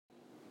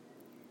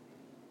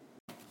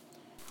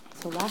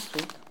So last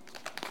week,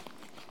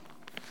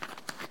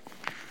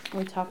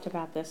 we talked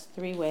about this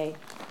three-way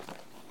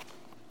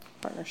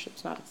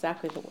partnership's not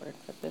exactly the word,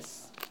 but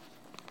this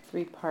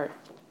three-part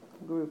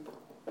group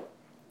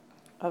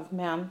of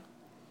man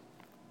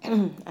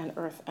and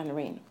earth and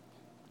rain.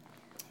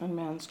 And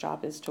man's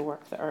job is to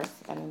work the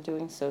earth, and in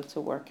doing so to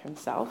work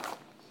himself,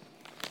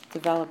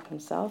 develop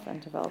himself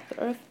and develop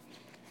the earth.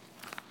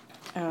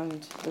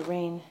 And the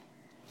rain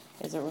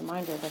is a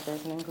reminder that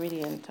there's an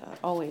ingredient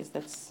always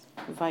that's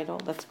vital,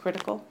 that's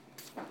critical,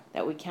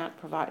 that we can't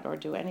provide or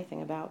do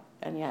anything about,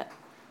 and yet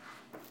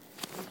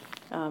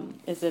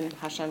is in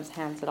Hashem's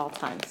hands at all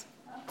times.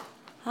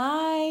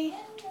 Hi.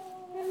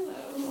 Hello.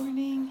 Good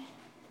morning.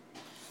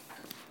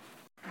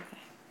 Okay.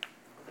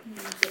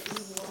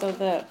 So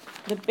the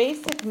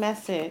basic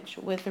message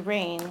with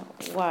rain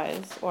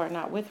was, or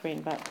not with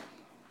rain, but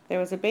there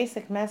was a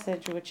basic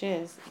message which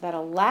is that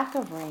a lack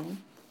of rain,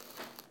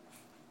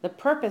 the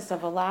purpose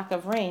of a lack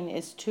of rain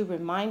is to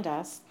remind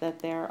us that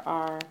there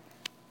are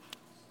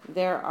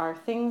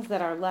things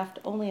that are left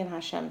only in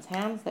Hashem's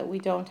hands that we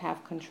don't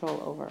have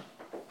control over.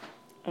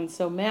 And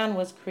so man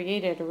was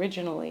created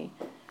originally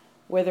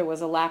where there was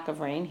a lack of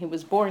rain. He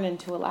was born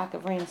into a lack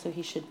of rain, so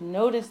he should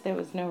notice there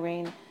was no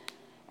rain,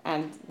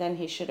 and then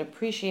he should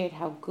appreciate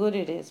how good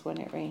it is when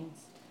it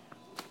rains,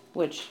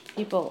 which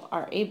people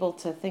are able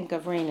to think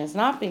of rain as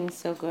not being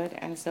so good.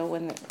 And so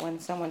when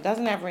someone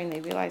doesn't have rain,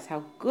 they realize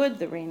how good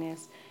the rain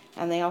is,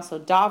 and they also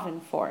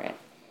daven for it.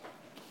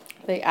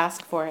 They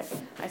ask for it.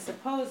 I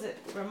suppose it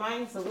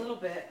reminds a little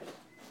bit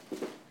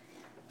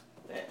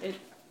that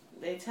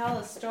they tell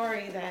a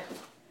story that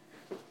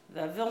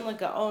the Vilna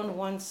Gaon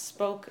once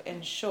spoke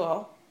in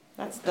shul.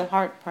 That's the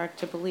hard part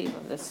to believe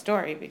of this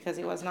story, because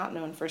he was not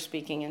known for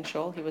speaking in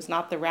shul. He was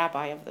not the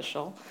rabbi of the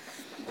shul.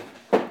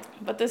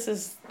 But this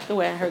is the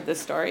way I heard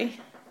this story,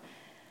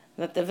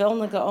 that the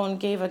Vilna Gaon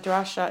gave a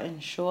drasha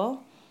in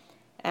shul,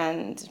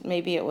 and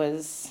maybe it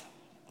was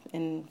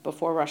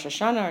before Rosh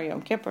Hashanah or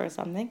Yom Kippur or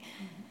something,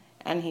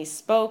 and he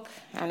spoke,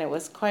 and it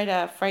was quite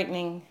a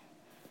frightening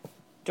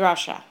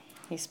drasha.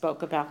 He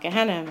spoke about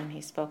Gehenna, and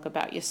he spoke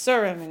about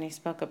Yisurim, and he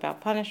spoke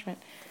about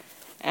punishment.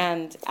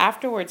 And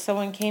afterwards,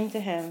 someone came to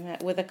him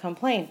with a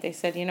complaint. They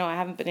said, I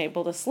haven't been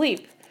able to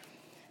sleep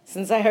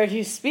since I heard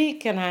you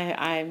speak, and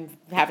I'm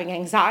having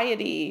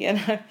anxiety.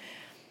 And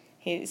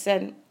he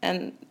said,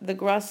 and the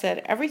Gra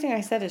said, everything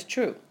I said is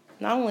true.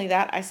 Not only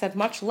that, I said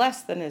much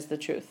less than is the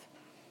truth.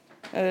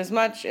 It's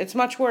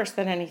much worse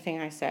than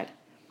anything I said.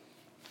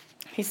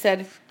 He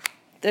said,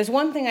 there's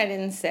one thing I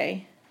didn't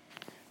say,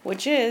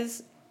 which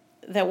is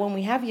that when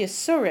we have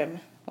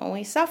Yisurim, when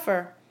we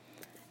suffer,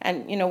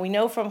 and we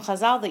know from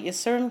Chazal that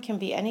Yisurim can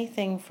be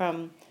anything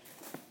from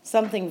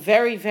something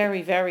very,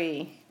 very,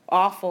 very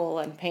awful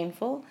and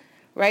painful,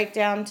 right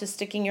down to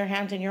sticking your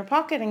hand in your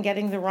pocket and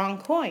getting the wrong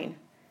coin,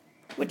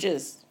 which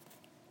is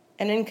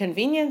an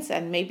inconvenience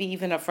and maybe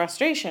even a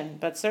frustration,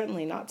 but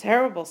certainly not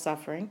terrible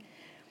suffering.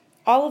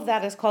 All of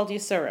that is called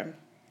Yisurim.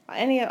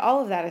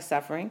 All of that is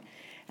suffering,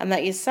 and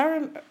that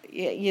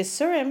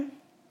Yisurim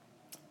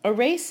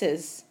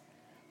erases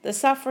the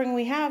suffering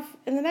we have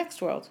in the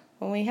next world,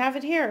 when we have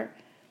it here.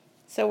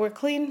 So we're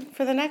clean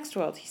for the next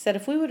world. He said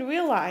if we would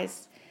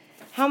realize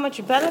how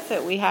much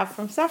benefit we have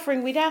from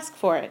suffering, we'd ask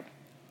for it.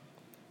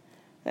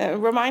 It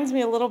reminds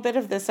me a little bit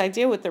of this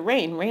idea with the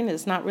rain. Rain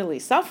is not really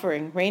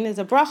suffering. Rain is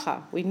a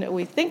bracha.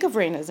 We think of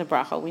rain as a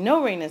bracha. We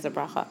know rain is a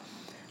bracha.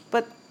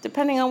 But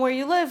depending on where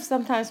you live,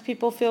 sometimes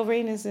people feel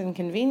rain is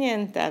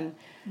inconvenient and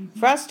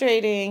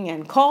frustrating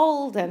and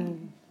cold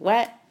and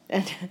wet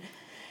and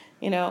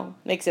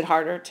makes it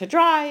harder to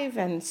drive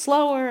and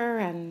slower,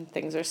 and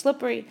things are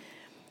slippery.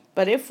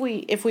 But if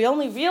we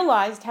only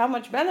realized how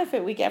much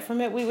benefit we get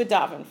from it, we would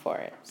daven for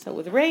it. So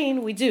with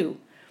rain, we do.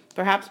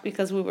 Perhaps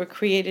because we were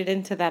created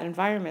into that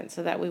environment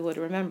so that we would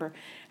remember.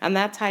 And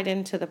that tied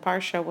into the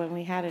parsha when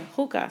we had in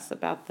Chukas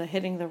about the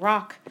hitting the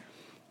rock.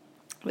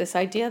 This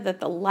idea that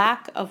the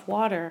lack of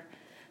water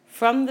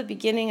from the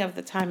beginning of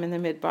the time in the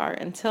Midbar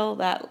until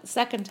that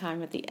second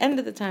time at the end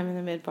of the time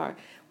in the Midbar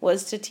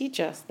was to teach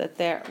us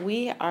that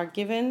we are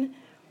given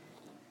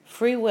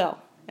free will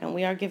and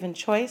we are given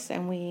choice,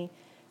 and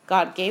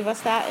God gave us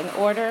that in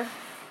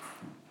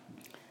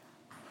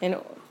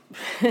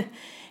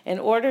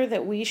order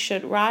that we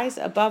should rise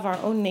above our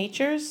own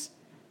natures,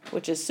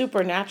 which is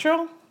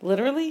supernatural,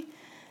 literally,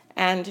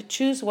 and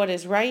choose what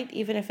is right,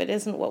 even if it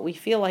isn't what we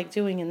feel like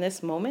doing in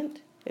this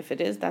moment. If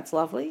it is, that's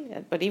lovely,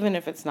 but even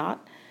if it's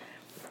not.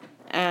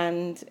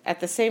 And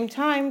at the same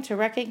time, to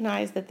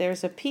recognize that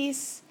there's a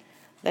peace,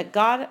 that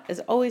God is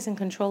always in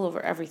control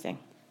over everything.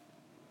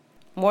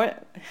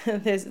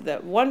 There's the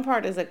one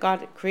part is that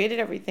God created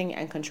everything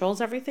and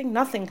controls everything.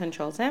 Nothing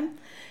controls him.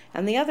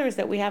 And the other is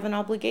that we have an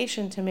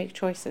obligation to make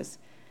choices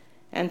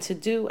and to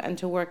do and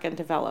to work and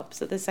develop.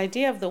 So this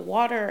idea of the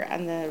water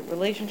and the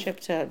relationship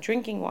to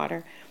drinking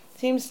water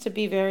seems to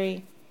be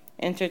very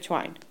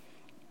intertwined.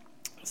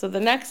 So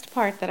the next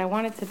part that I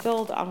wanted to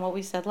build on what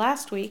we said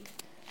last week.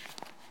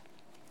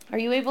 Are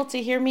you able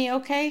to hear me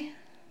okay,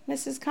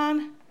 Mrs.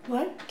 Khan?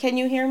 What? Can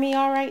you hear me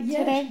all right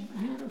today? Yes,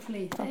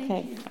 beautifully. Thank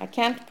Okay. you. I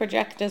can't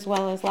project as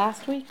well as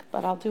last week,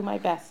 but I'll do my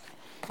best.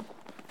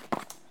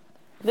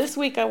 This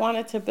week I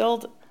wanted to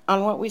build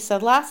on what we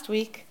said last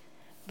week,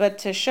 but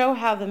to show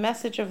how the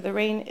message of the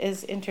rain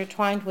is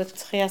intertwined with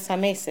Tchias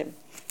HaMeisim.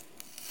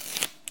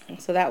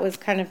 So that was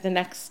kind of the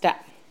next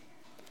step.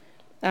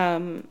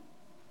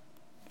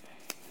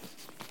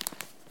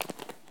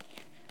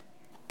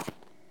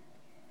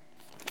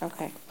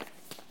 Okay.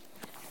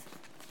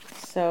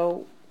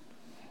 So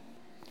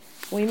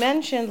we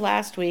mentioned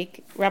last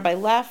week, Rabbi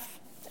Leff,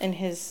 in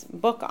his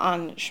book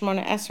on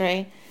Shmona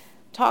Esrei,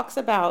 talks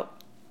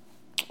about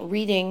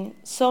reading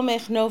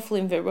Somech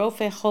Noflim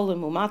Verofe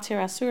Cholim Umatir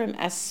Asurim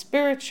as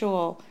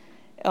spiritual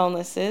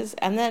illnesses,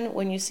 and then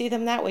when you see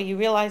them that way, you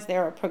realize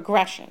they're a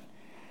progression.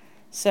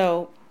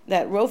 So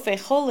that Rofe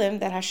Cholim,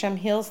 that Hashem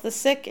heals the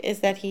sick, is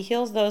that He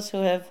heals those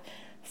who have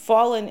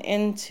fallen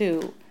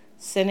into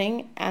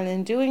sinning, and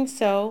in doing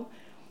so,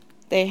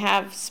 they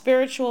have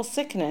spiritual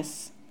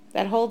sickness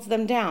that holds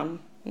them down,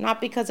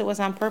 not because it was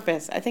on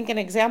purpose. I think an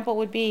example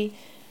would be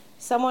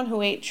someone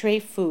who ate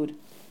treif food,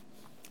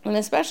 and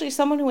especially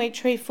someone who ate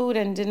treif food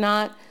and did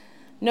not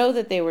know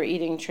that they were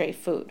eating treif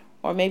food,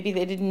 or maybe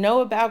they didn't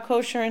know about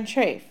kosher and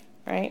treif,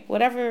 right?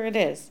 Whatever it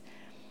is.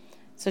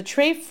 So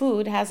treif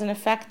food has an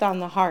effect on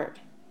the heart.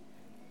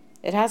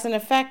 It has an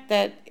effect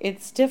that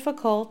it's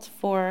difficult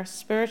for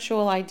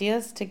spiritual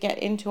ideas to get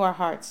into our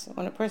hearts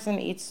when a person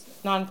eats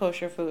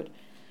non-kosher food.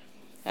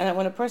 And that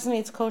when a person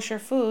eats kosher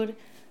food,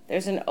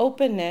 there's an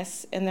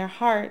openness in their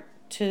heart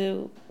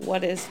to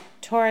what is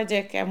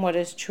Toradic and what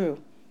is true.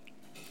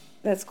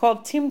 That's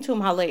called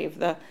timtum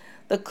halev,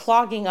 the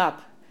clogging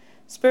up,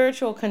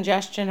 spiritual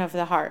congestion of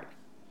the heart.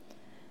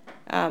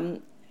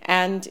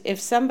 And if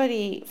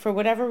somebody, for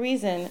whatever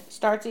reason,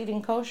 starts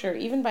eating kosher,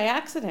 even by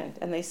accident,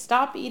 and they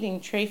stop eating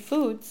treif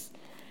foods,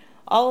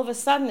 all of a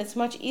sudden it's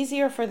much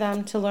easier for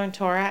them to learn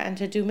Torah and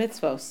to do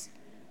mitzvos.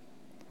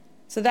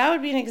 So that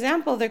would be an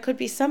example. There could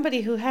be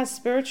somebody who has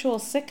spiritual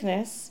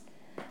sickness,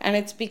 and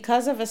it's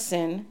because of a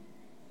sin,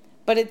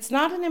 but it's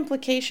not an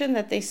implication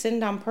that they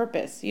sinned on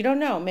purpose. You don't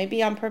know.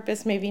 Maybe on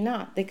purpose, maybe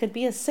not. They could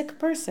be a sick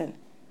person.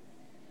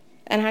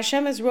 And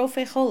Hashem is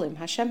Rofe Cholim.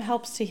 Hashem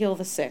helps to heal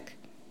the sick.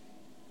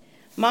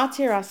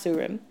 Matir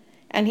Asurim.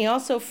 And He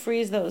also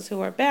frees those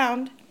who are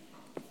bound.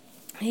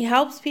 He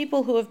helps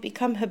people who have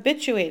become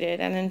habituated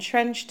and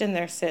entrenched in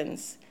their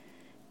sins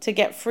to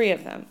get free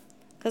of them.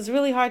 Because it's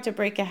really hard to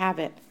break a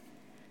habit.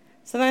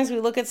 Sometimes we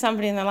look at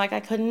somebody and they're like,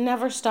 I could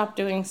never stop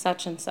doing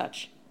such and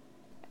such.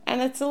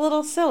 And it's a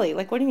little silly.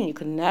 Like, what do you mean you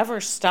could never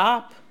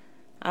stop,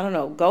 I don't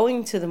know,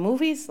 going to the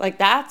movies? Like,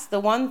 that's the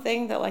one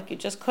thing that, like, you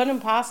just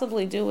couldn't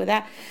possibly do with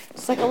that.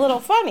 It's like a little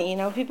funny,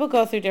 people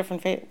go through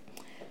different phases.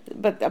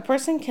 But a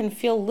person can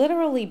feel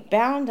literally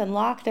bound and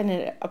locked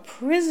and a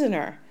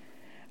prisoner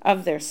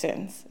of their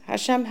sins.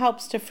 Hashem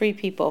helps to free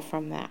people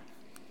from that.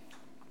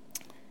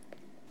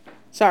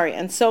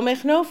 And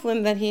Somech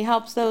Noflim, that He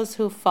helps those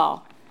who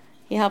fall.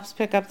 He helps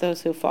pick up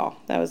those who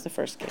fall. That was the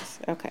first case.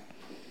 Okay.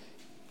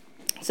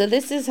 So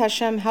this is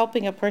Hashem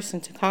helping a person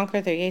to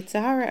conquer their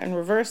Yetzer Hara and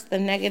reverse the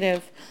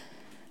negative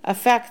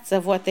effects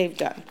of what they've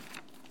done.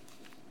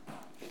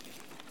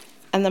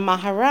 And the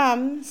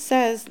Maharam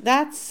says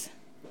that's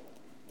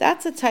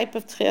a type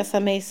of Tchias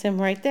HaMeisim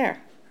right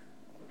there.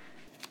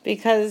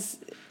 Because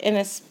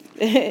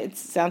it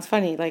sounds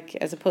funny, like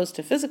as opposed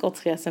to physical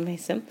Tchias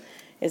HaMeisim,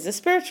 is a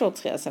spiritual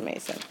Tchias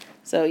HaMeisim.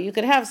 So you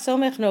could have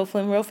Somech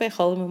Noflim, Rofe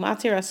Cholim,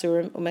 Umatir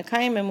Asurim,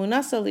 Umekayim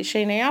Emunasa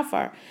Lishenei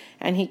Afar,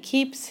 and He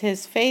keeps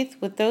His faith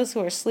with those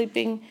who are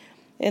sleeping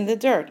in the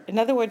dirt. In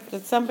other words,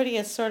 that somebody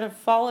has sort of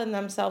fallen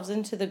themselves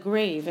into the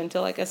grave, into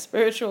like a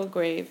spiritual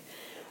grave,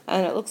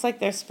 and it looks like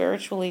they're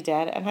spiritually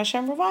dead, and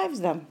Hashem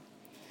revives them.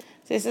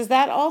 So He says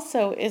that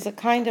also is a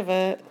kind of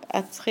a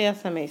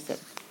Tchias HaMeisim.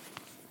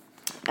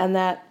 And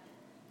that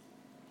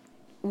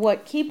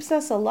what keeps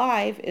us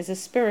alive is a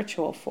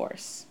spiritual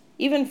force.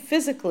 Even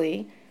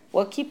physically,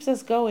 what keeps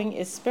us going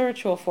is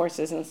spiritual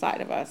forces inside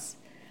of us,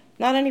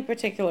 not any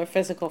particular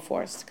physical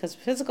force, because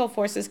physical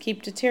forces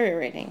keep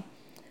deteriorating.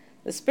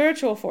 The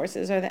spiritual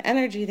forces are the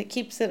energy that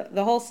keeps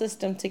the whole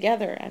system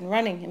together and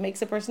running. It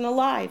makes a person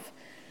alive.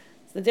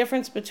 It's the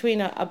difference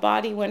between a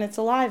body when it's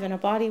alive and a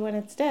body when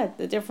it's dead.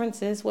 The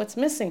difference is what's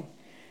missing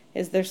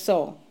is their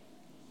soul.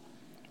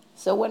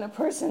 So when a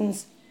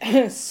person's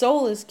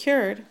soul is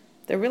cured,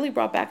 they're really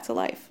brought back to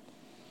life.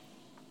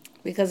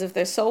 Because if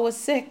their soul was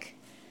sick,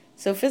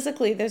 so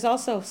physically, there's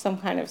also some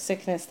kind of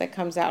sickness that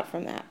comes out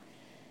from that.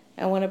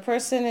 And when a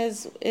person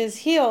is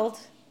healed,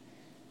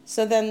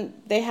 so then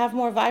they have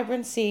more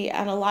vibrancy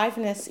and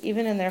aliveness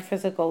even in their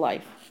physical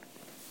life.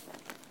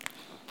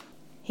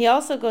 He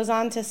also goes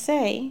on to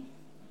say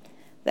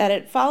that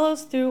it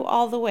follows through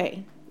all the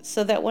way.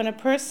 So that when a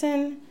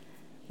person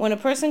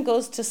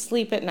goes to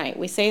sleep at night,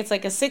 we say it's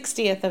like a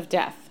 60th of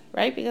death,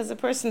 right? Because the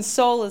person's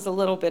soul is a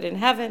little bit in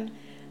heaven.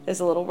 There's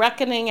a little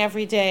reckoning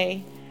every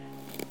day.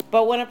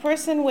 But when a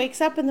person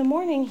wakes up in the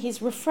morning,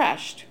 he's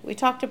refreshed. We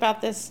talked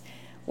about this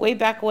way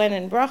back when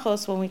in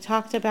Brachos, when we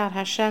talked about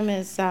Hashem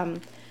is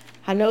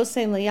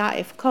Hanosein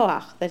liya'if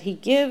koach, that he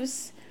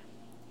gives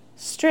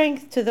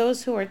strength to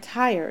those who are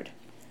tired.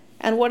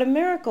 And what a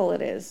miracle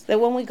it is that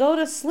when we go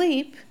to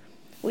sleep,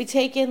 we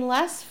take in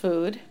less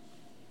food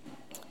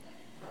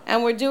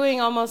and we're doing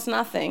almost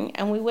nothing,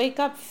 and we wake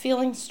up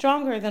feeling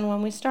stronger than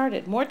when we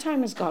started. More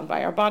time has gone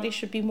by. Our body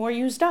should be more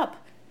used up.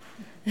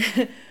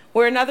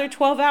 We're another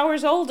 12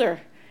 hours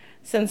older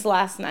since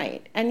last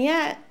night, and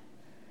yet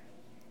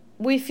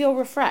we feel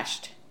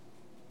refreshed.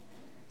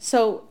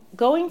 So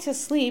going to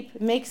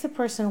sleep makes a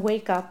person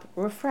wake up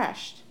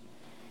refreshed.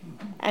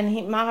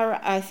 And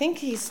I think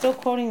he's still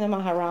quoting the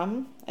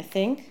Maharam,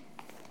 I'm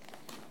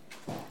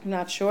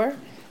not sure.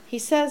 He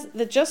says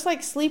that just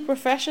like sleep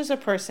refreshes a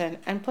person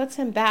and puts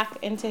him back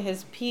into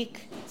his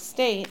peak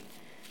state,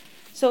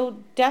 so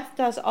death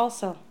does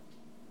also.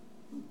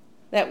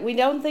 That we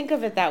don't think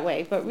of it that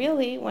way, but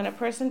really when a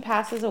person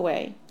passes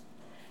away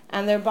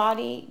and their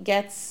body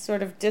gets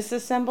sort of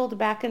disassembled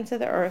back into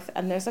the earth,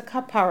 and there's a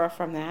kapara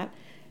from that,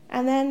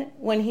 and then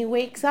when he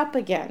wakes up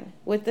again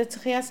with the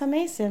Tchiyas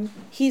HaMeisim,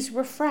 he's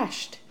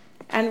refreshed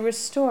and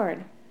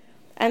restored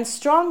and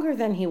stronger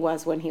than he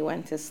was when he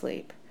went to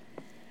sleep.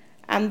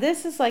 And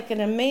this is like an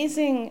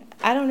amazing,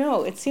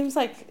 it seems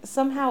like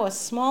somehow a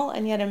small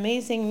and yet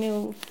amazing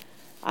new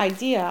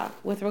idea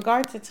with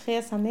regard to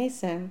Tchiyas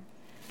HaMeisim.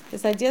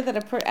 This idea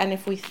that and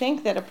if we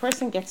think that a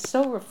person gets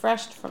so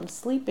refreshed from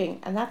sleeping,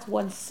 and that's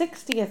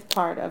 1/60th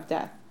part of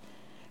death,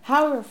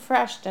 how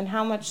refreshed and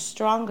how much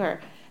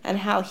stronger and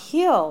how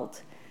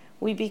healed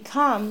we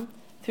become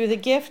through the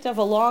gift of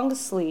a long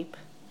sleep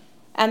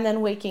and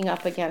then waking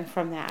up again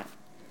from that.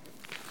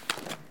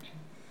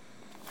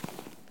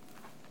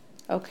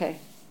 Okay.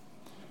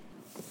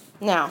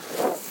 Now,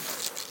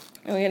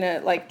 we're going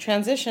to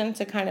transition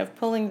to kind of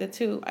pulling the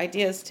two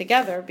ideas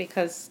together,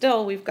 because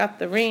still we've got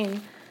the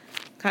rain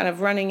kind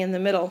of running in the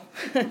middle,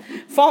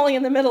 falling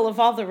in the middle of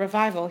all the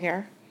revival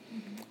here.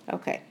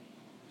 Okay.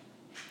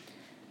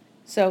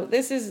 So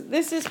this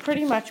is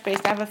pretty much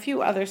based, I have a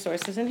few other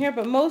sources in here,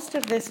 but most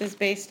of this is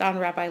based on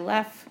Rabbi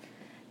Leff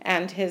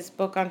and his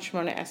book on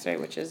Shemona Esrei,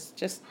 which is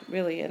just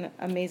really an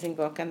amazing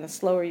book, and the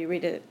slower you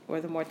read it,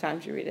 or the more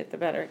times you read it, the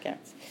better it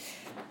gets.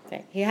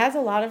 Okay. He has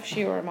a lot of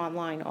shiurim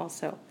online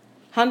also,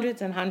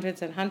 hundreds and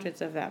hundreds and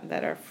hundreds of them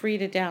that are free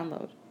to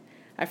download.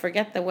 I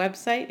forget the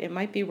website, it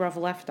might be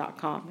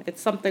ravleff.com.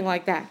 It's something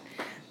like that.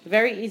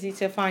 Very easy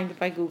to find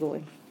by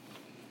Googling.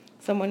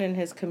 Someone in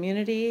his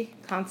community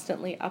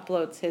constantly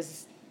uploads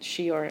his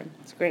shiurim.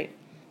 It's great.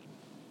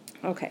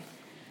 Okay.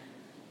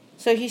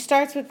 So he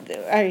starts with,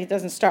 he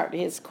doesn't start,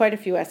 he has quite a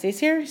few essays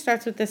here. He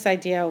starts with this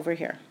idea over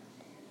here.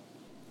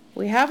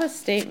 We have a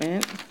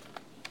statement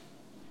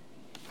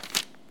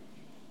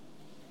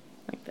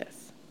like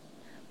this.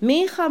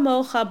 Mi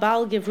chamocha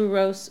bal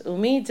gevruros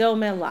umi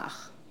domeh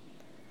lach.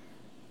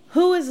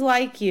 Who is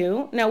like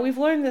you? Now we've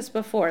learned this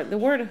before. The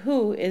word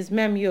who is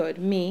mem yud,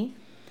 me,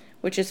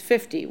 which is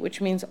 50, which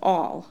means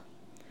all.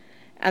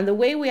 And the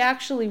way we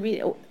actually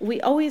read, we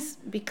always,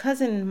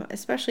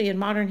 especially in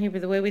modern Hebrew,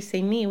 the way we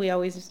say me, we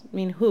always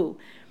mean who.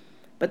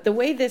 But the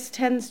way this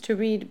tends to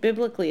read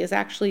biblically is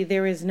actually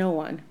there is no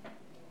one.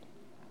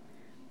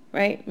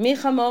 Right? Mi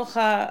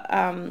chamocha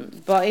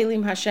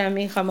ba'elim Hashem,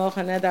 mi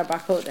chamocha nedar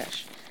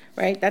b'kodesh.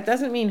 Right? That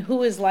doesn't mean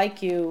who is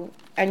like you,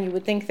 and you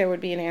would think there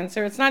would be an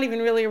answer. It's not even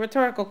really a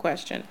rhetorical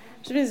question.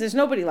 It just means there's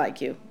nobody like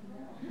you.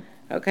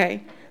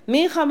 Okay?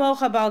 Mi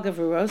chamocha bal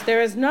gevruros,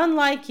 there is none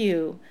like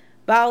you,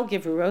 bal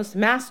gevruros,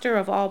 master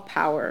of all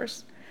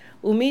powers,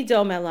 umi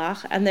domeh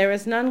lach, and there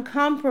is none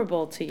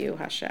comparable to you,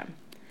 Hashem.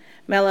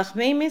 Melech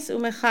meimis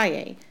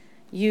u'mechayeh,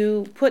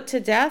 you put to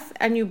death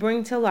and you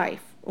bring to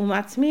life.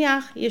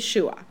 Umatzmiach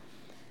Yeshua,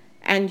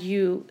 and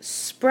you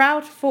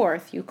sprout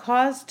forth, you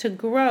cause to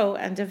grow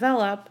and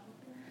develop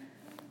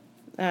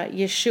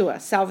Yeshua,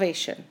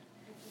 salvation.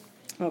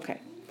 Okay.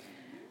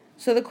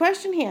 So the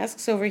question he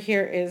asks over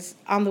here is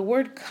on the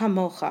word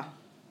kamocha.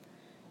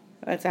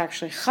 It's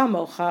actually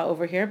chamocha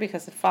over here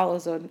because it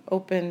follows an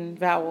open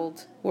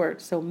voweled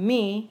word. So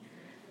mi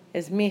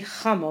is mi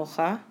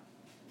chamocha,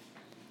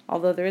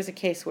 although there is a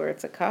case where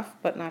it's a kaf,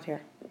 but not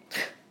here.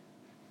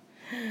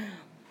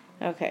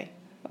 Okay,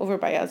 over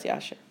by Az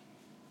Yasher.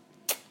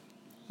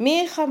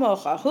 Mi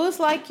chamocha, who's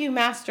like you,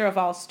 master of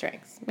all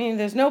strengths? Meaning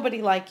there's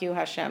nobody like you,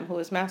 Hashem, who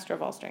is master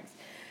of all strengths.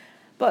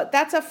 But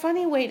that's a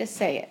funny way to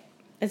say it.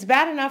 It's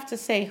bad enough to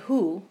say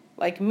who,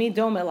 like mi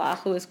domeh lach,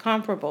 who is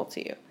comparable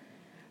to you.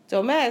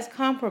 Domeh is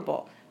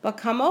comparable. But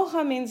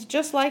kamocha means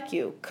just like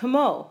you.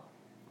 Kamo.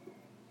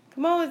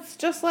 Kamo, it's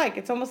just like.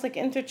 It's almost like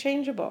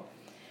interchangeable.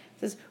 It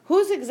says,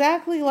 who's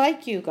exactly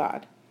like you,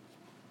 God?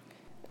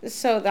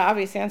 So the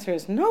obvious answer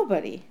is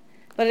nobody.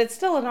 But it's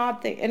still an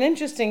odd thing, an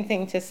interesting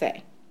thing to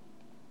say.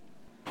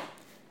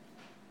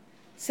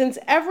 Since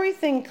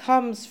everything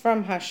comes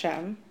from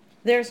Hashem,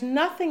 there's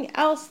nothing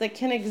else that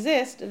can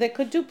exist that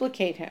could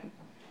duplicate him.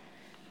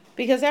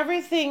 Because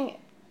everything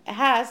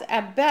has,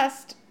 at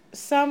best,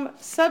 some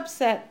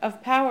subset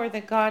of power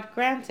that God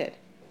granted.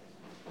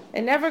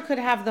 It never could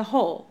have the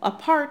whole. A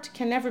part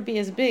can never be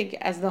as big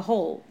as the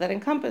whole that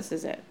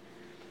encompasses it.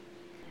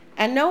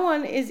 And no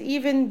one is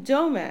even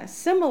dome,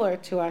 similar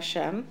to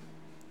Hashem.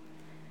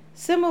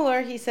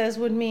 Similar, he says,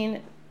 would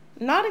mean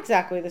not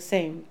exactly the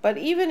same, but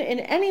even in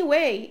any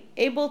way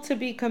able to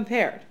be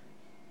compared.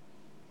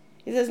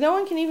 He says no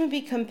one can even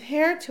be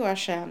compared to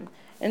Hashem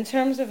in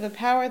terms of the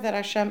power that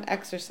Hashem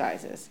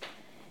exercises.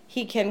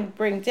 He can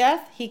bring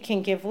death, he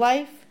can give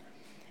life,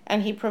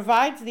 and he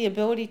provides the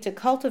ability to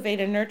cultivate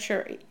and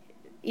nurture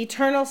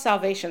eternal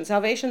salvation,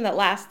 salvation that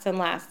lasts and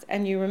lasts.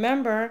 And you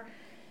remember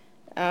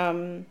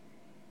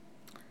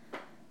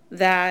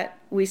that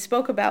we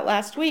spoke about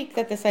last week,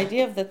 that this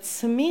idea of the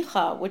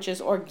tzmicha, which is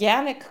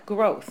organic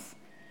growth,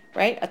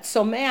 right? A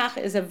tzomeach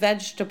is a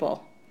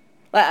vegetable,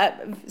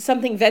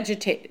 something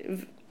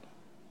vegetative,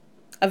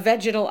 a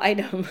vegetal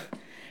item,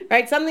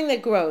 right? Something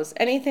that grows.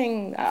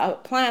 Anything, a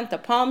plant, a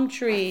palm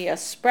tree, a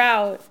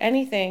sprout,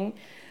 anything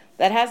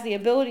that has the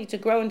ability to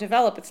grow and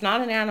develop. It's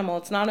not an animal,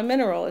 it's not a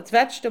mineral, it's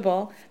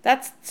vegetable.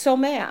 That's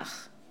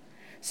tzomeach.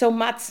 So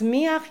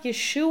matzmiach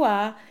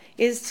Yeshua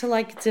is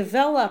to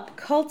develop,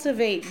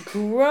 cultivate,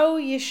 grow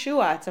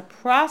Yeshua. It's a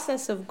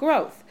process of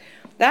growth.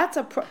 That's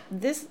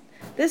this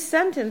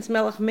sentence,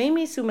 Melech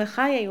Meimis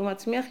Umechayeh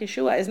Umatzmiach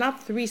Yeshua, is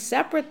not three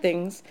separate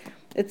things.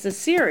 It's a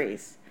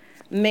series.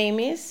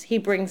 Meimis, he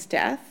brings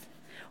death.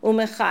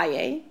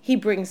 Umechayeh, he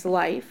brings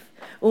life.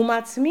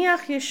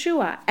 Umatzmiach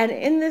Yeshua, and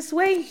in this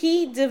way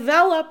he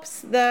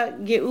develops the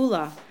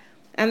Geula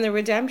and the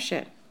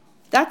redemption.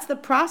 That's the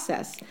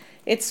process.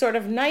 It's sort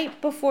of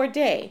night before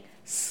day.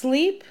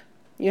 Sleep,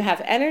 you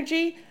have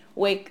energy,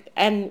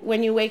 and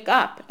when you wake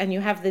up and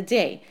you have the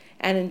day.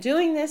 And in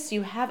doing this,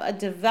 you have a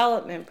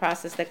development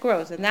process that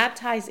grows. And that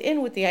ties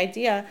in with the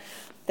idea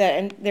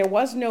that there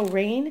was no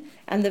rain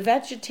and the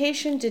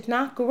vegetation did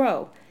not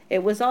grow.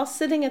 It was all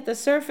sitting at the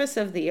surface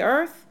of the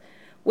earth,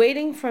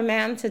 waiting for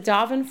man to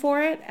daven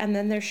for it, and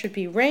then there should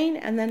be rain,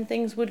 and then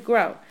things would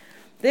grow.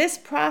 This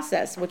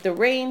process with the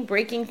rain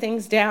breaking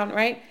things down,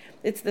 right?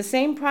 It's the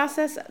same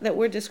process that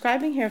we're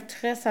describing here of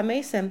Baruch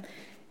HaMeisim.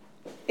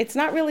 It's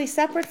not really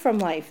separate from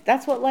life.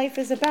 That's what life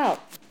is about.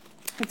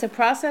 It's a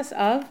process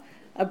of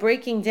a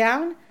breaking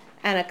down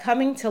and a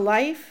coming to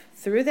life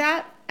through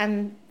that,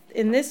 and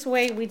in this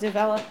way we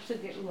develop to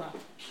Geula.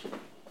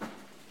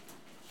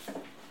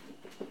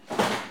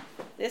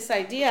 This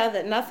idea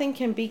that nothing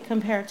can be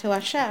compared to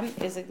Hashem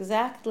is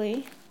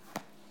exactly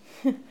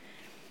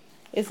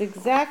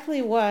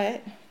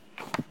what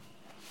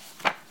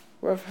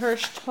Rav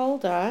Hirsch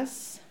told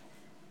us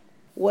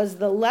was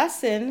the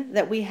lesson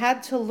that we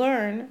had to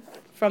learn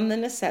from the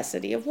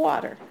necessity of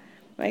water.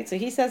 Right? So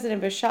he says it in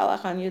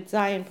Beshalach on Yud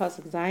Zayin,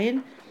 Pasuk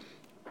Zayin.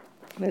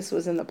 This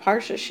was in the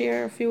Parsha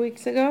Shir a few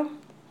weeks ago.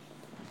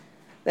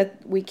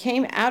 That we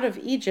came out of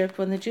Egypt,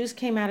 when the Jews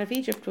came out of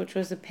Egypt, which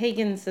was a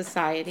pagan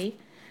society.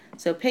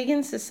 So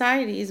pagan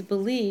societies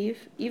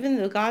believe, even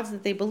the gods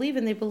that they believe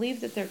in, they believe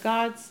that their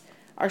gods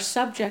are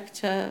subject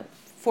to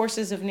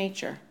forces of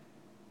nature.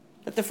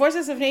 That the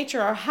forces of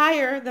nature are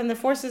higher than the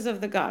forces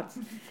of the gods.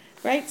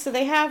 Right? So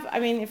they have,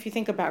 if you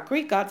think about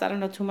Greek gods, I don't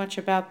know too much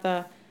about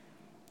the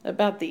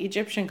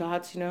Egyptian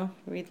gods,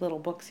 read little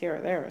books here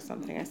or there or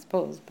something, I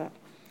suppose, but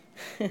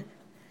I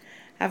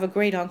have a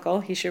great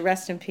uncle, he should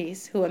rest in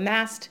peace, who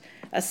amassed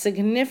a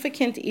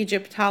significant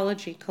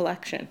Egyptology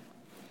collection.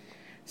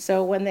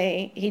 So when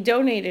he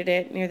donated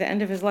it near the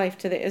end of his life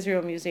to the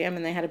Israel Museum,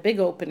 and they had a big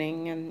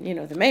opening, and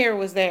the mayor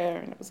was there,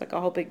 and it was like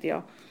a whole big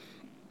deal.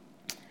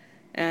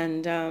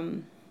 And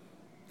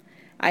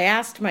I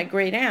asked my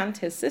great aunt,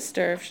 his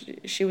sister, if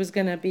she was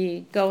going to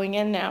be going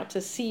in now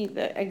to see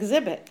the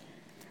exhibit.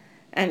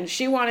 And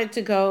she wanted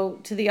to go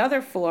to the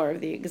other floor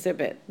of the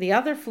exhibit. The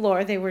other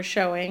floor, they were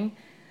showing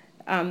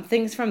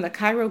things from the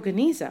Cairo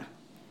Geniza,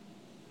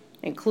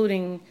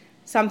 including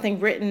something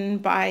written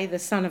by the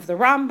son of the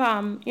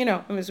Rambam.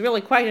 It was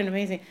really quite an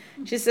amazing.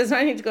 She says,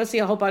 I need to go see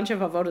a whole bunch of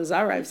Avodah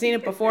Zarah. I've seen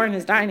it before in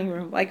his dining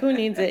room. Who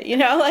needs it?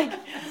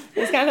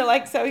 It's kind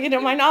of so,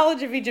 my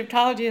knowledge of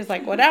Egyptology is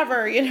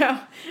whatever,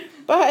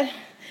 But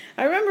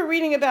I remember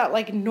reading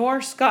about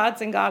Norse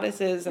gods and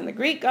goddesses and the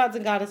Greek gods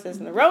and goddesses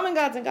and the Roman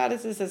gods and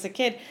goddesses as a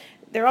kid.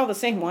 They're all the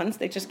same ones.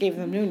 They just gave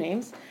them new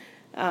names.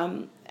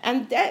 One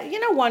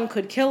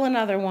could kill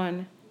another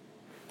one.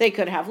 They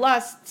could have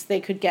lusts. They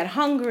could get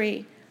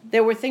hungry.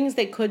 There were things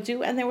they could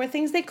do and there were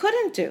things they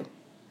couldn't do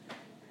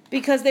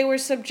because they were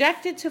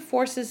subjected to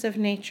forces of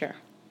nature.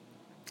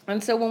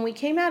 And so when we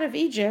came out of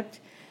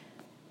Egypt,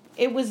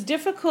 it was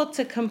difficult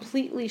to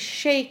completely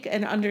shake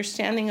an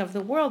understanding of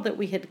the world that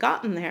we had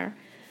gotten there,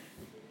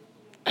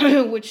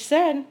 which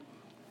said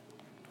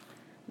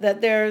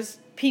that there's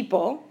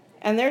people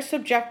and they're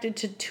subjected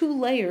to two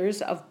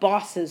layers of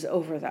bosses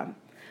over them.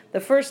 The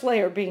first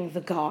layer being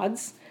the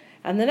gods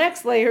and the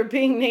next layer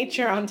being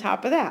nature on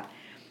top of that.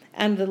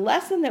 And the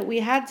lesson that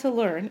we had to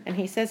learn, and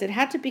he says it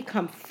had to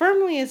become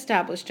firmly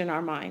established in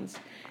our minds.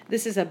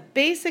 This is a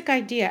basic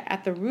idea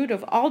at the root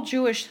of all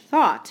Jewish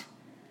thought.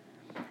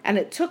 And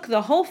it took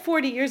the whole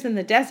 40 years in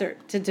the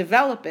desert to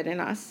develop it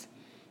in us.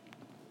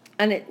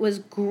 And it was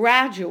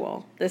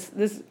gradual. This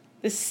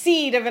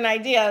seed of an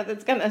idea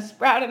that's going to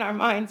sprout in our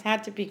minds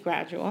had to be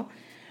gradual.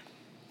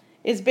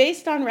 is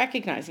based on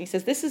recognizing, he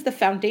says this is the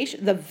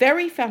foundation, the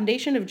very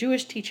foundation of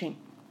Jewish teaching,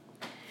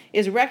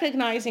 is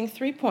recognizing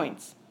 3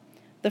 points.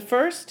 The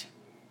first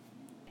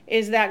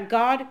is that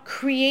God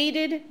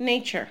created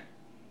nature,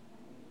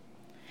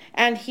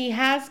 and he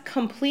has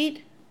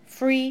complete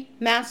free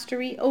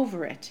mastery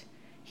over it.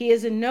 He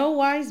is in no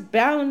wise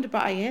bound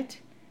by it,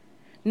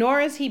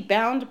 nor is he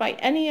bound by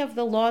any of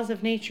the laws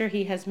of nature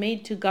he has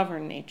made to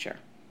govern nature.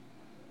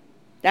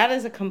 That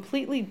is a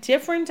completely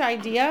different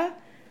idea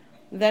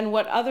than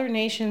what other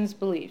nations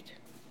believed.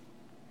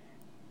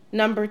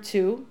 Number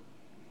 2,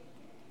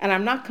 and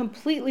I'm not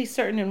completely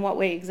certain in what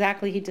way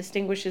exactly he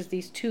distinguishes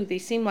these two. They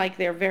seem like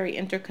they're very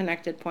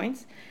interconnected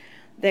points.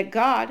 That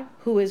God,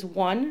 who is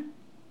one,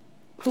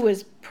 who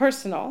is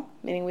personal,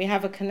 meaning we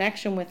have a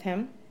connection with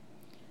him,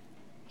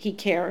 he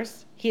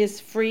cares, he is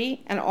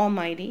free and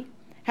almighty,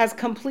 has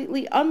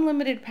completely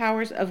unlimited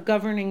powers of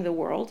governing the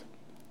world.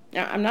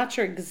 Now, I'm not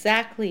sure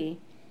exactly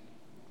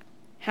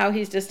how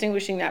he's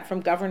distinguishing that from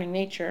governing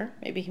nature.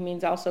 Maybe he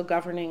means also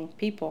governing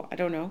people. I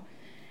don't know.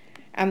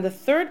 And the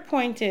third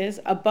point is,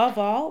 above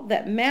all,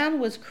 that man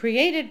was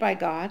created by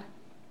God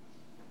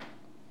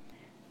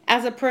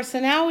as a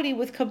personality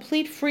with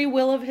complete free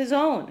will of his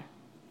own,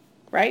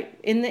 right?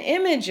 In the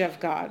image of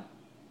God.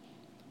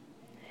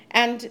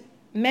 And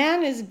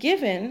man is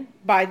given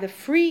by the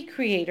free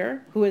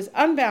creator, who is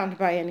unbound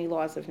by any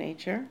laws of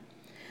nature,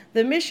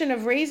 the mission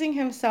of raising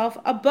himself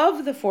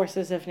above the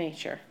forces of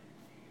nature.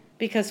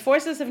 Because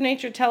forces of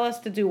nature tell us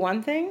to do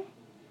one thing,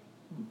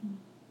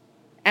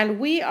 and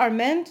we are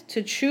meant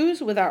to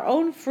choose with our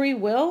own free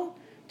will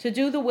to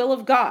do the will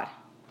of God.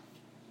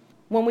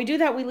 When we do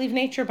that, we leave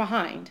nature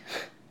behind.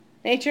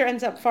 Nature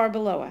ends up far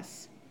below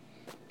us.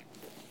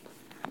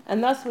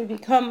 And thus we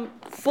become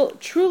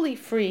truly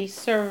free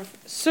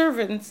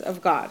servants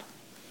of God.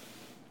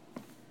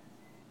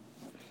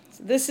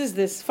 So this is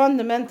this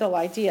fundamental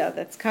idea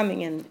that's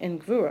coming in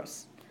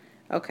Gvuros.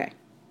 Okay.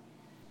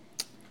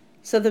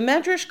 So the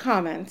Medrash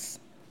comments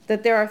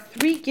that there are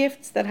 3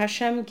 gifts that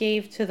Hashem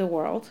gave to the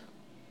world: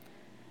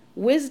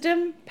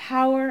 wisdom,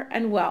 power,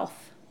 and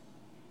wealth.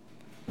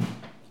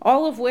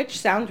 All of which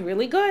sound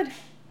really good.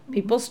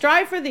 People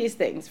strive for these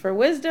things, for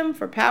wisdom,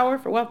 for power,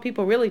 for wealth.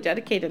 People really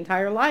dedicate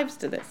entire lives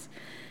to this.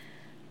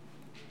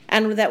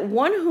 And that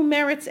one who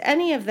merits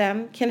any of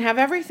them can have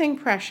everything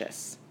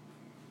precious.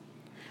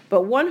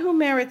 But one who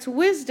merits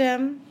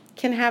wisdom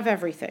can have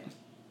everything.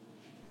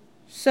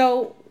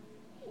 So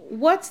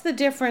what's the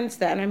difference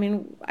then? I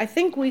mean, I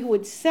think we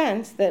would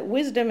sense that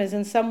wisdom is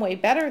in some way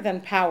better than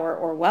power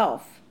or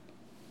wealth.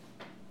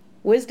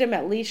 Wisdom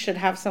at least should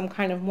have some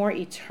kind of more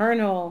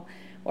eternal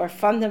or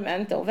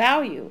fundamental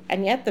value.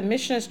 And yet the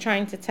Mishnah is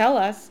trying to tell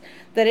us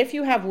that if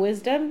you have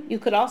wisdom, you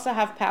could also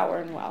have power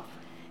and wealth.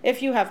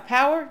 If you have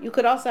power, you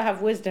could also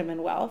have wisdom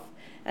and wealth.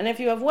 And if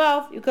you have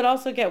wealth, you could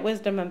also get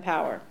wisdom and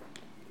power.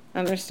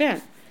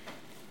 Understand?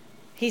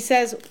 He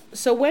says,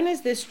 so when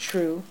is this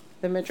true,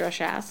 the Midrash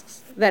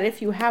asks, that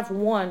if you have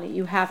one,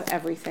 you have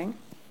everything?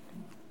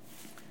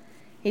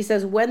 He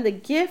says, when the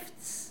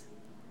gifts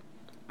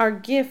are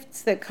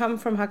gifts that come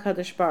from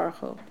HaKadosh Baruch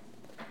Hu.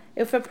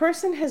 If a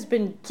person has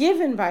been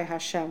given by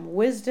Hashem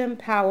wisdom,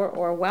 power,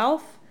 or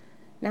wealth,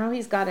 now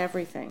he's got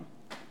everything.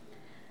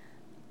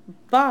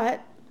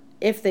 But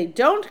if they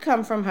don't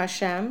come from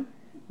Hashem,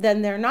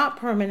 then they're not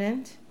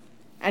permanent,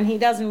 and he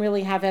doesn't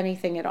really have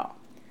anything at all.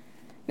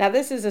 Now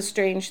this is a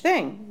strange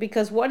thing,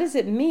 because what does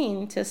it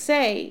mean to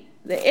say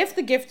that if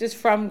the gift is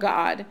from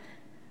God,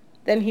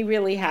 then he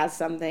really has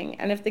something,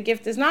 and if the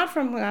gift is not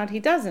from God, he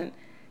doesn't?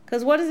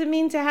 Because what does it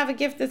mean to have a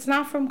gift that's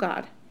not from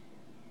God?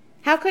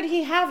 How could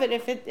he have it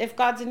if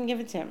God didn't give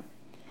it to him?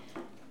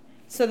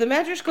 So the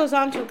Medrash goes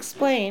on to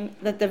explain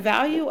that the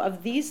value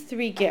of these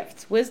 3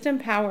 gifts, wisdom,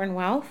 power, and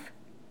wealth,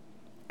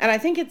 and I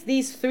think it's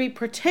these 3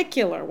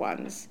 particular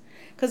ones,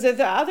 because there's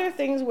the other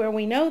things where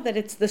we know that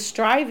it's the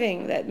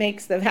striving that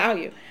makes the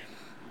value.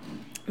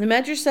 The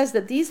Medrash says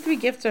that these 3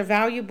 gifts are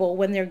valuable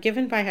when they're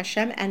given by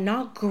Hashem and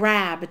not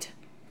grabbed.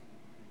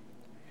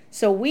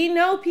 So we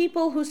know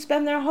people who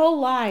spend their whole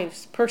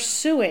lives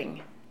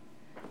pursuing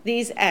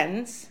these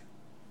ends.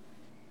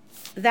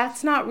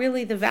 That's not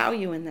really the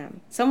value in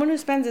them. Someone who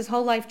spends his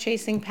whole life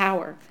chasing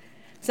power,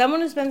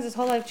 someone who spends his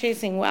whole life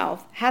chasing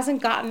wealth,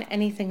 hasn't gotten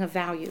anything of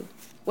value,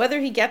 whether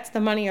he gets the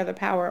money or the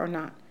power or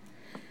not.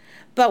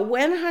 But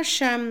when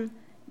Hashem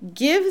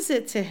gives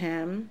it to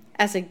him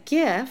as a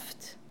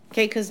gift,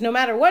 okay, because no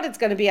matter what, it's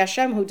going to be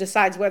Hashem who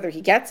decides whether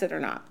he gets it or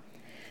not.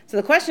 So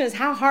the question is,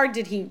 how hard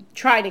did he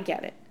try to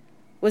get it?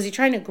 Was he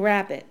trying to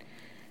grab it?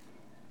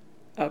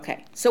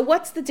 Okay, so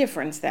what's the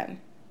difference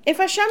then? If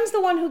Hashem's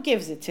the one who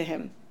gives it to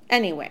him,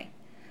 anyway,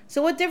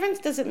 so what difference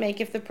does it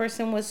make if the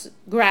person was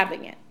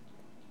grabbing it?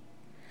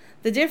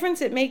 The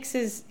difference it makes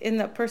is in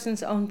the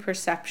person's own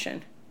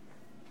perception.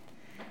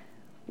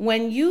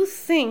 When you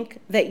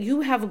think that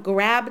you have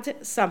grabbed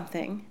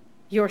something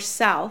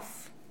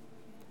yourself,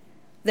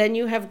 then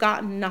you have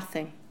gotten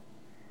nothing.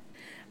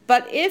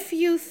 But if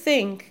you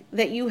think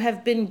that you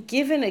have been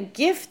given a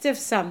gift of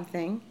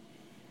something,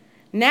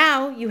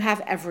 now you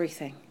have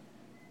everything.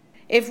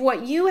 If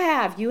what you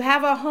have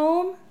a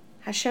home,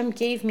 Hashem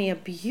gave me a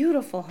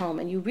beautiful home,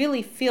 and you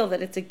really feel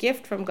that it's a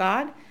gift from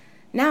God,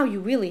 now you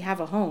really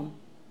have a home.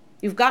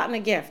 You've gotten a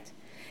gift.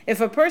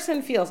 If a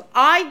person feels,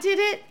 I did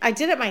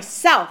it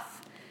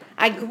myself.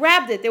 I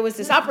grabbed it. There was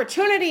this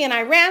opportunity, and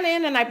I ran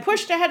in, and I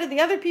pushed ahead of the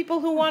other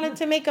people who wanted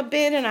to make a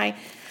bid, and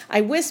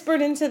I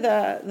whispered into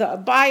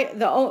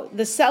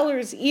the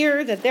seller's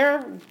ear that their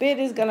bid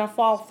is going to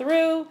fall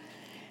through,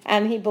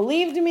 and he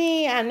believed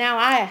me, and now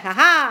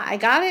I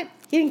got it.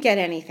 He didn't get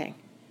anything.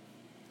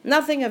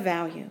 Nothing of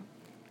value.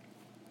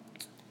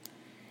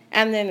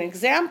 And an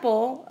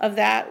example of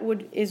that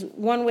is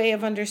one way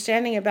of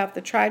understanding about the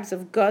tribes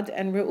of Gad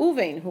and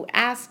Reuven, who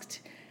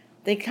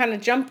they kind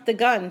of jumped the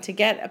gun to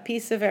get a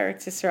piece of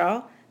Eretz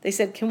Yisrael. They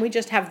said, can we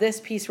just have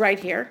this piece right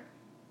here?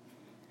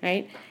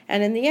 Right?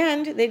 And in the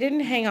end, they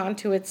didn't hang on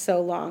to it so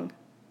long.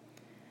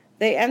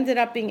 They ended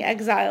up being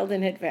exiled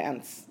in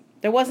advance.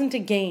 There wasn't a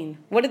gain.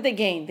 What did they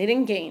gain? They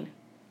didn't gain.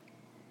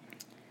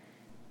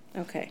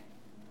 Okay.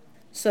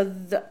 So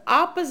the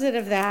opposite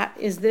of that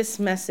is this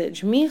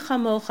message. Mi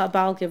chamocha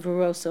bal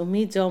gevuroso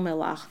mi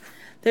domelach.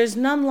 There's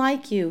none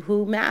like you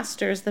who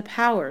masters the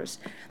powers.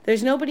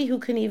 There's nobody who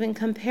can even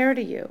compare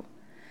to you.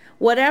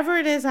 Whatever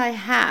it is I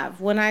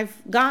have, when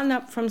I've gotten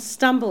up from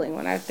stumbling,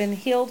 when I've been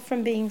healed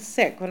from being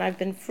sick, when I've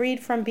been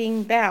freed from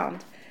being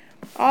bound,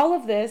 all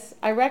of this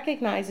I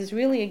recognize is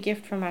really a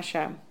gift from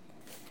Hashem.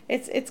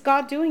 It's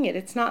God doing it.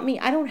 It's not me.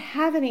 I don't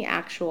have any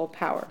actual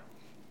power.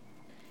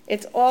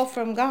 It's all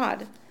from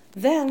God.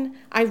 Then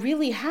I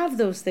really have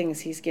those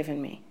things He's given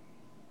me.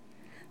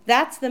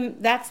 That's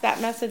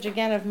that message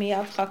again of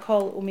miyadcha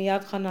kol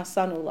umiyadcha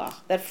nasanu lach.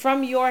 That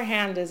from your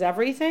hand is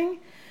everything,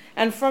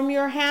 and from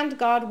your hand,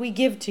 God, we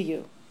give to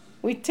you.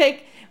 We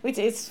take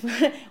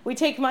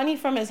money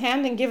from His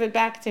hand and give it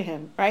back to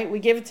Him, right? We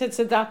give it to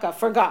tzedakah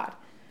for God,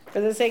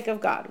 for the sake of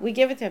God. We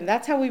give it to Him.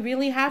 That's how we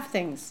really have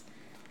things.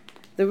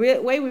 The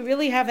way we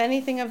really have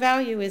anything of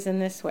value is in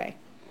this way.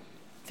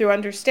 Through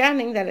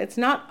understanding that it's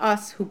not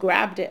us who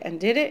grabbed it and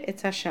did it,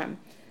 it's Hashem.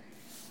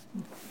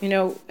 You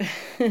know,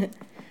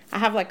 I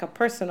have like a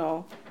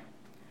personal,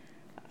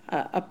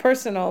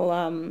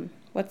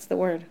 what's the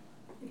word?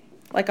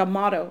 Like a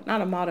motto, not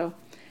a motto,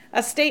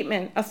 a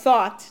statement, a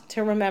thought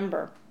to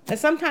remember. And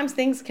sometimes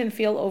things can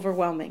feel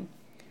overwhelming.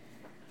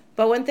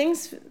 But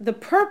the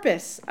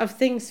purpose of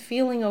things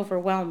feeling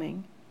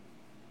overwhelming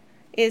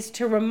is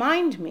to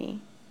remind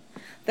me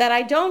that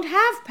I don't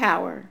have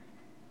power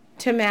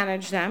to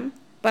manage them,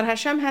 but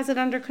Hashem has it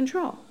under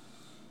control.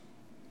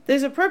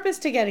 There's a purpose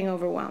to getting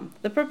overwhelmed.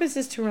 The purpose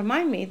is to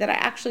remind me that I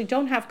actually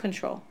don't have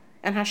control,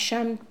 and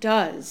Hashem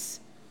does.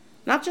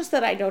 Not just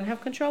that I don't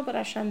have control, but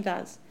Hashem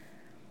does.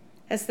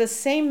 It's the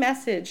same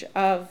message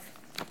of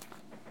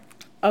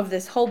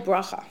this whole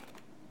bracha.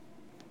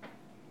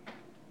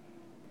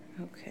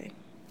 Okay.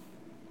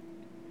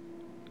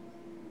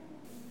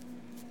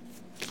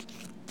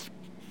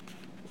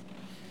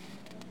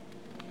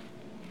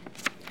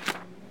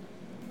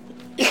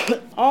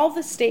 All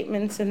the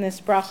statements in this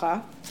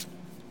bracha,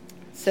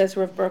 says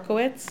Rav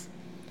Berkowitz,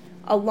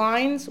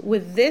 aligns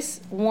with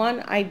this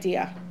one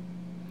idea,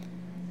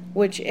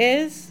 which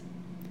is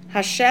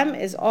Hashem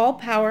is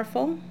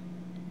all-powerful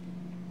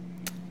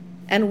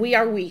and we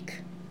are weak.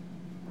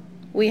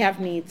 We have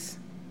needs.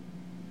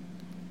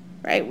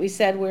 Right? We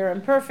said we're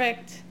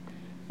imperfect.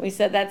 We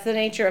said that's the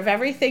nature of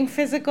everything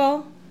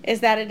physical, is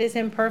that it is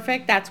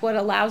imperfect. That's what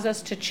allows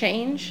us to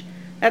change.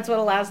 That's what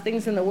allows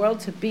things in the world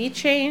to be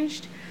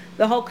changed.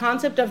 The whole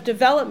concept of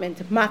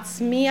development,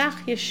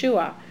 matzmiach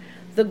Yeshua,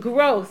 the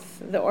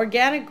growth, the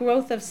organic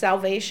growth of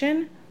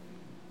salvation,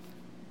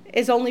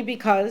 is only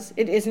because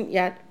it isn't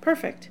yet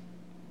perfect.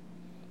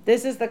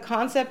 This is the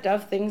concept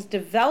of things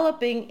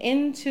developing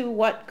into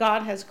what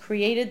God has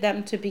created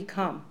them to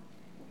become.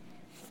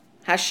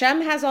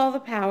 Hashem has all the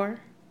power.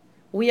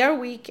 We are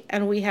weak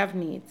and we have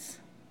needs.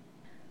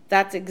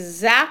 That's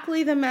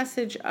exactly the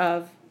message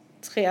of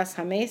Tchias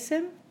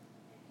HaMeisim,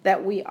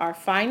 that we are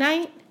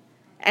finite,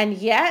 and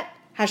yet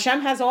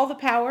Hashem has all the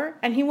power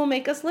and He will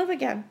make us live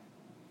again.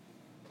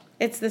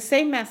 It's the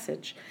same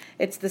message.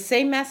 It's the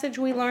same message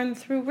we learned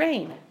through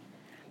rain.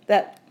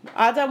 That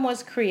Adam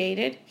was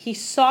created. He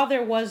saw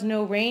there was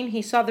no rain.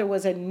 He saw there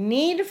was a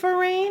need for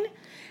rain.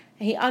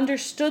 He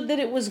understood that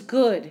it was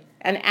good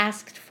and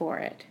asked for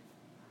it.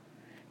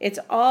 It's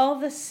all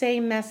the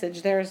same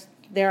message. There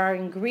are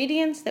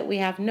ingredients that we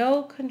have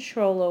no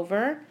control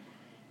over,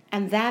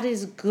 and that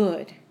is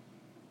good.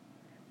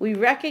 We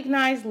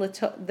recognize the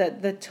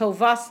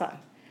tovasa,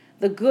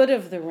 the good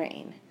of the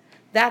rain.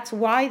 That's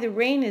why the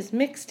rain is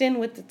mixed in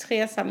with the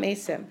Tchias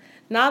HaMeisim.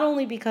 Not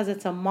only because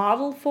it's a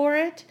model for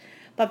it,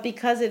 but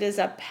because it is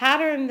a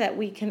pattern that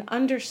we can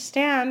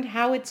understand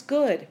how it's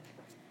good.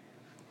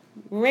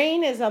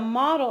 Rain is a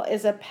model,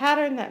 is a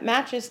pattern that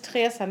matches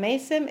Tchias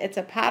HaMeisim. It's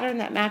a pattern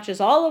that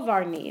matches all of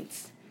our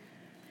needs.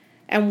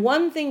 And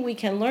one thing we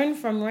can learn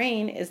from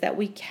rain is that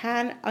we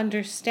can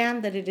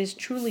understand that it is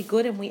truly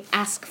good and we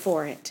ask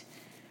for it.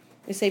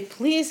 We say,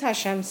 please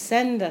Hashem,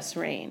 send us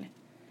rain.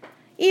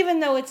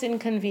 even though it's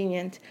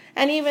inconvenient,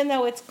 and even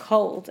though it's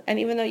cold, and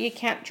even though you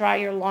can't dry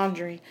your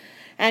laundry,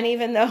 and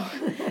even though,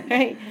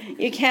 right,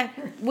 you can't,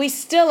 we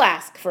still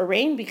ask for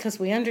rain because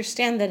we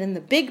understand that in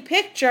the big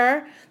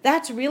picture,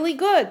 that's really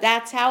good.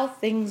 That's how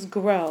things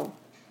grow.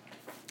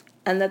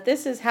 And that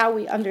this is how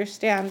we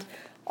understand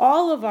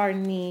all of our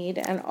need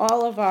and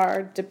all of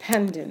our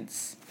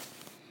dependence.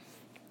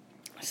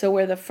 So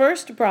where the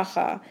first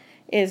bracha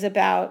is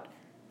about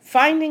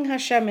finding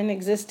Hashem in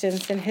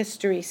existence in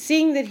history,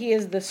 seeing that He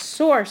is the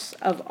source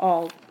of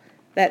all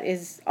that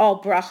is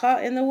all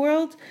bracha in the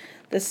world.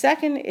 The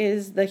second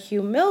is the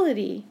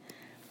humility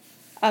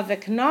of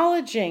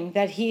acknowledging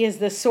that He is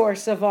the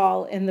source of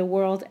all in the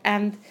world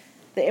and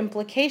the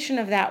implication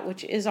of that,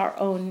 which is our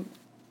own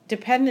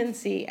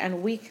dependency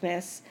and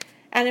weakness,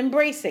 and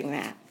embracing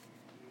that.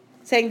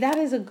 Saying that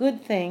is a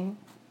good thing,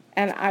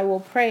 and I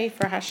will pray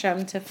for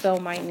Hashem to fill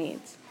my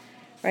needs.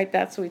 Right?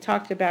 That's what we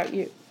talked about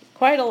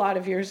quite a lot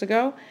of years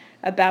ago,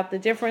 about the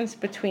difference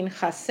between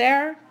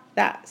chaser,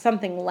 that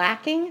something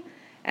lacking,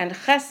 and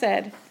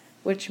chesed,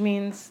 which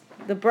means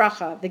the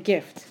bracha, the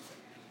gift,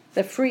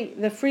 the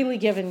freely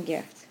given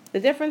gift. The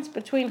difference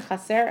between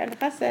chaser and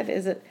chesed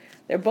is that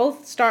they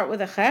both start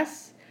with a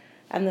ches,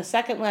 and the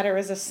second letter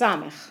is a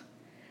samech.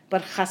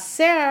 But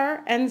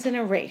chaser ends in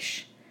a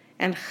resh,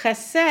 and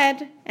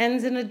chesed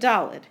ends in a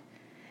dalid.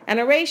 And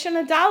a resh and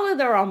a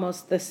dalid are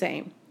almost the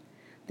same.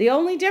 The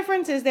only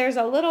difference is there's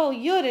a little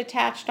yud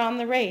attached on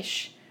the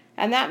resh,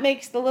 and that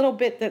makes the little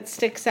bit that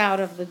sticks out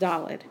of the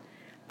dalid.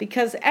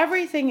 Because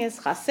everything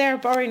is chaser,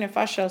 bori,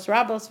 nefashos,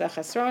 rabos,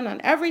 vechesron,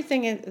 and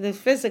everything the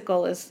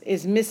physical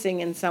is missing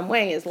in some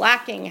way, is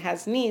lacking,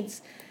 has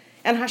needs,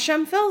 and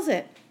Hashem fills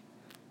it.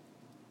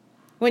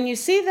 When you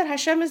see that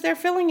Hashem is there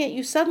filling it,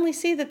 you suddenly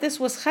see that this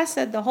was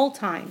chesed the whole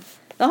time.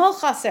 The whole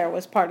chaser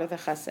was part of the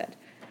chesed.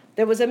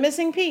 There was a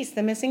missing piece.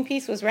 The missing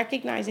piece was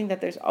recognizing that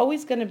there's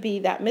always going to be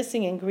that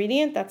missing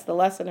ingredient, that's the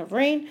lesson of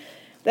rain,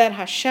 that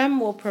Hashem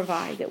will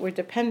provide, that we're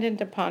dependent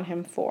upon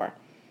Him for.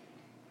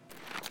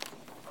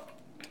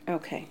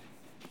 Okay.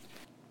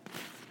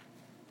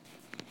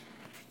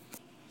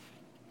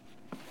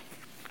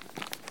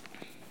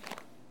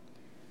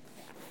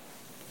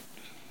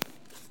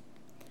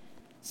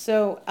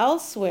 So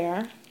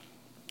elsewhere,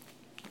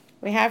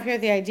 we have here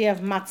the idea of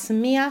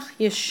matzmiach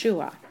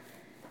Yeshua.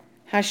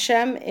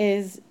 Hashem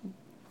is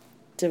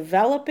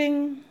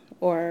developing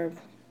or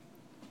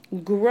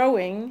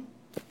growing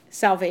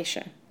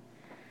salvation.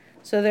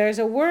 So there's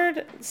a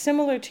word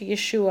similar to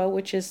Yeshua,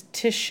 which is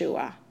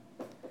Teshua,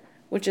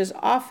 which is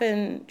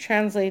often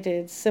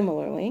translated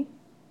similarly.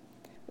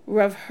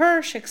 Rav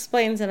Hirsch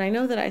explains, and I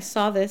know that I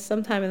saw this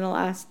sometime in the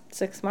last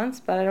 6 months,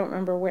 but I don't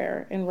remember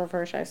where in Rav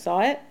Hirsch I saw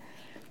it,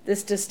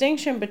 this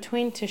distinction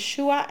between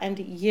Teshua and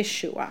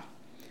Yeshua.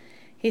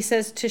 He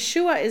says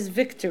Teshua is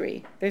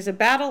victory. There's a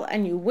battle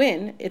and you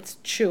win, it's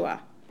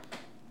Teshua.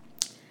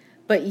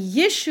 But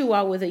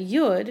Yeshua with a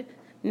Yud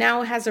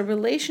now has a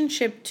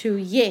relationship to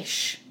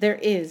Yesh, there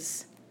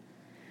is.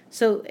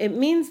 So it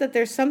means that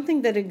there's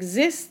something that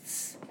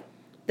exists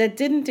that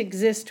didn't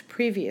exist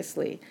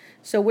previously.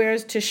 So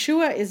whereas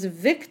Teshua is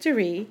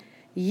victory,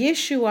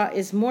 Yeshua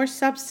is more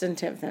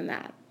substantive than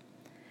that.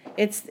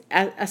 It's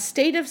a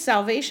state of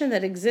salvation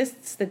that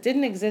exists that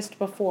didn't exist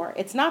before.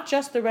 It's not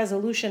just the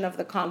resolution of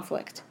the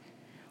conflict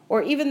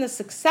or even the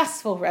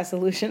successful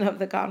resolution of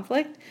the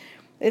conflict.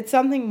 It's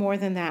something more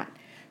than that.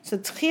 So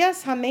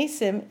Tchias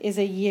HaMeisim is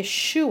a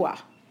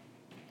Yeshua,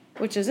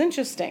 which is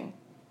interesting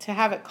to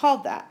have it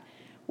called that.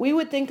 We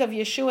would think of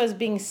Yeshua as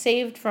being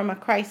saved from a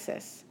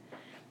crisis.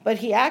 But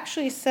he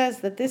actually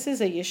says that this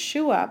is a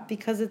Yeshua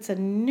because it's a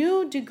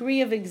new degree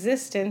of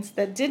existence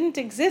that didn't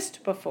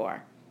exist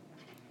before.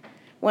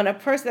 When a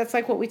person, that's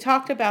like what we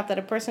talked about, that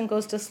a person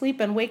goes to sleep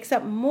and wakes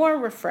up more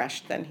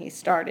refreshed than he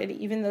started,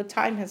 even though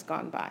time has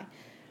gone by.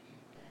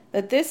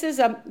 That this is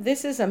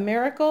a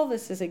miracle,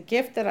 this is a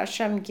gift that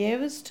Hashem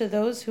gives to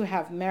those who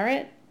have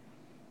merit.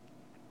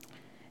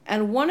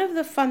 And one of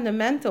the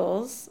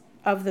fundamentals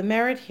of the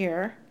merit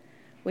here,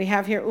 we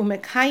have here,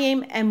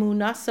 umekayim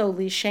emunaso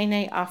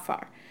lishene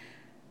afar,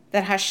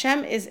 that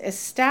Hashem is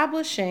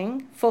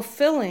establishing,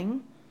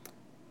 fulfilling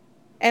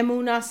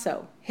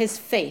emunaso, His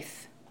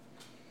faith,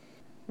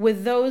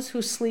 with those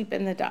who sleep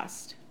in the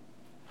dust.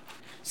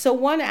 So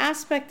one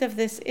aspect of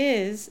this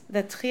is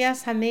that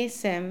Tchias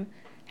HaMeisim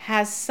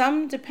has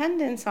some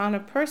dependence on a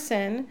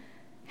person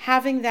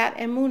having that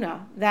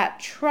emunah, that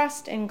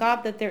trust in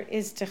God that there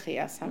is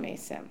Tchias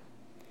HaMeisim.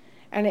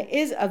 And it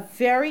is a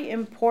very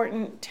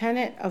important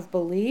tenet of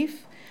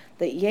belief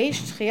that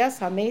Yesh Tchias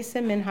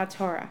HaMeisim min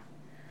HaTorah,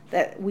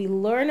 that we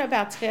learn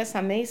about Tchias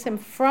HaMeisim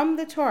from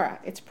the Torah.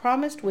 It's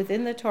promised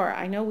within the Torah.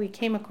 I know we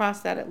came across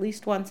that at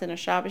least once in a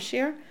Shabbos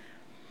year,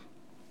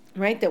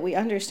 right, that we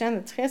understand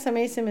that Tchias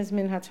HaMeisim is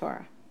min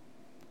HaTorah.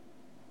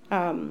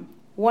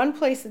 One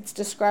place it's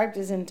described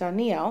is in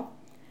Daniel,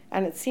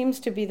 and it seems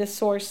to be the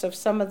source of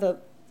some of the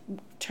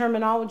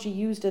terminology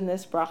used in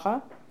this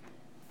bracha.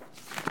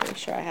 Make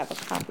sure I have a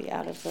copy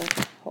out of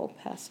the whole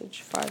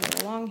passage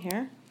farther along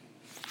here.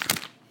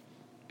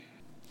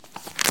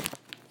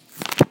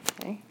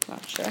 Okay,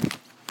 not sure.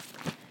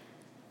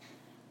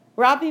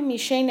 Rabbi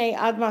Mishene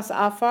Admas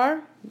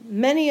Afar,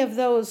 many of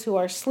those who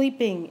are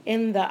sleeping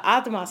in the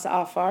Admas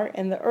Afar,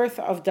 in the earth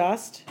of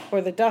dust,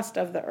 or the dust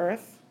of the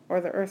earth, or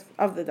the earth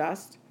of the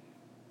dust,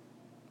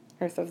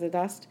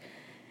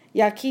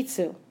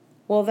 Yakitsu,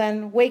 will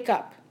then wake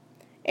up.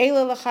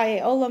 Eila l'chaye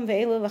olam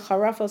ve'eila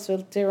l'charafos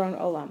v'tiron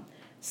olam.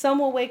 Some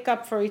will wake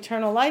up for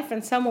eternal life,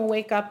 and some will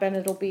wake up and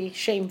it'll be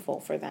shameful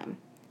for them.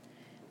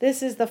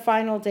 This is the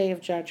final day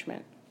of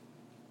judgment.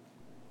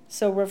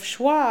 So Rav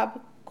Schwab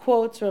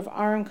quotes Rav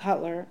Aaron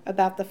Kotler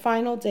about the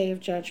final day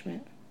of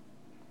judgment.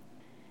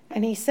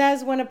 And he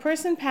says, when a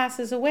person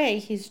passes away,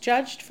 he's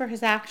judged for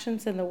his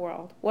actions in the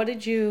world. What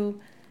did you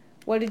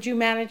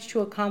manage to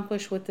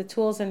accomplish with the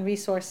tools and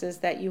resources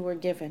that you were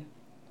given?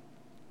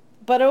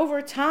 But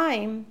over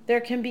time,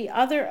 there can be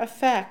other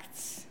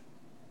effects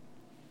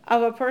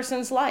of a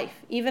person's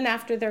life, even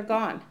after they're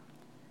gone.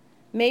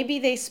 Maybe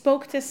they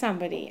spoke to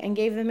somebody and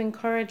gave them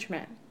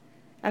encouragement,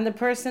 and the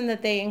person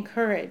that they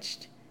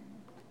encouraged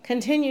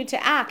continued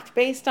to act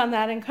based on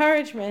that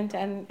encouragement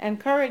and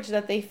courage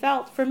that they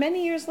felt for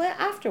many years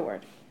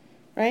afterward,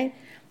 right?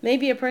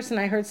 Maybe a person,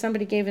 I heard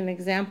somebody gave an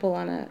example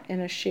in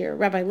a shir,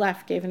 Rabbi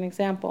Leff gave an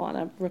example on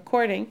a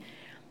recording.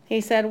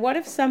 He said, what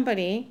if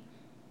somebody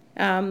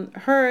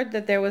heard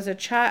that there was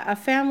a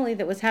family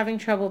that was having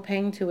trouble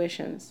paying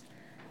tuitions?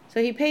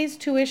 So he pays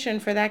tuition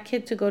for that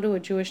kid to go to a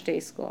Jewish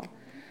day school.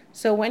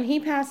 So when he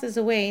passes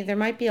away, there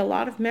might be a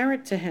lot of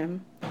merit to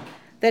him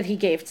that he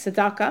gave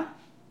tzedakah,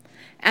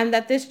 and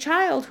that this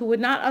child who would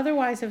not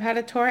otherwise have had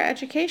a Torah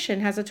education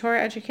has a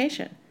Torah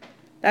education.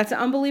 That's an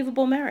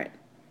unbelievable merit.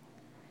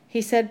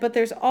 He said, but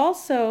there's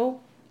also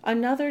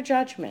another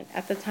judgment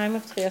at the time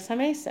of Tchias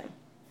HaMeisim.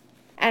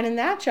 And in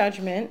that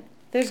judgment,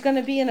 there's going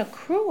to be an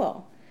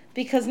accrual,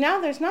 because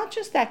now there's not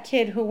just that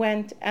kid who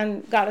went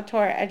and got a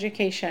Torah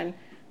education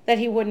that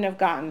he wouldn't have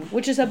gotten,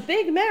 which is a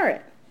big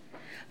merit.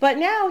 But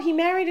now he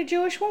married a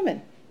Jewish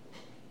woman.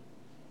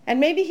 And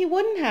maybe he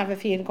wouldn't have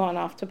if he had gone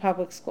off to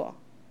public school.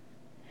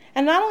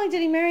 And not only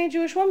did he marry a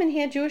Jewish woman, he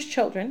had Jewish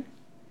children.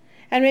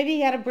 And maybe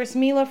he had a bris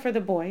milah for the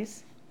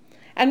boys.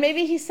 And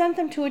maybe he sent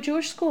them to a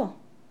Jewish school.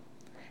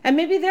 And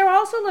maybe they're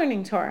also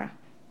learning Torah.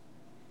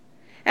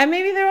 And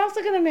maybe they're also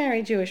going to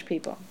marry Jewish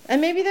people.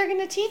 And maybe they're going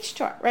to teach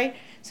Torah, right?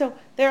 So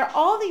there are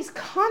all these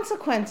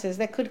consequences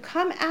that could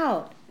come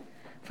out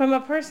from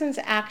a person's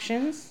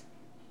actions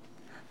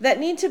that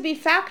need to be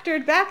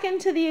factored back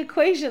into the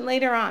equation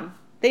later on.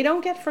 They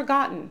don't get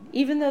forgotten,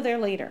 even though they're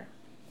later.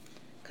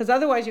 Because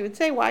otherwise you would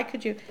say, why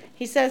could you?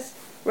 He says,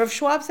 Rav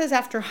Schwab says,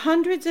 after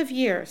hundreds of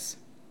years,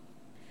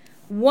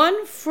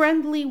 one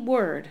friendly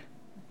word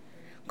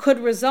could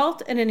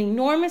result in an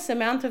enormous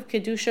amount of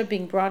Kedusha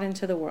being brought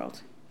into the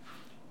world.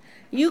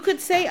 You could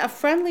say a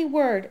friendly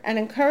word and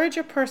encourage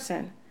a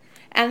person,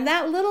 and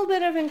that little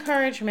bit of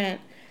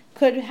encouragement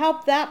could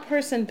help that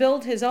person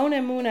build his own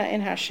emunah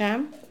in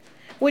Hashem,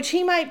 which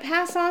he might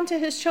pass on to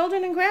his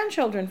children and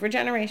grandchildren for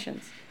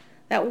generations.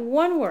 That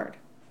one word.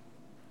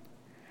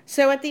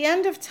 So at the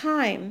end of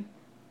time,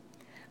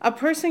 a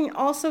person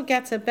also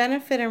gets a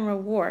benefit and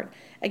reward.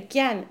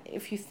 Again,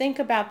 if you think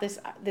about this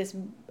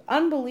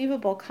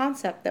unbelievable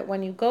concept that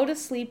when you go to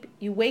sleep,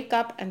 you wake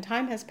up and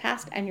time has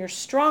passed and you're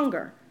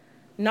stronger,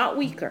 not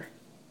weaker.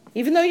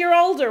 Even though you're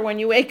older when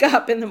you wake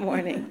up in the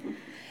morning.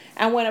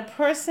 And when a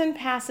person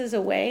passes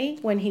away,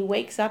 when he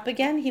wakes up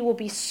again, he will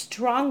be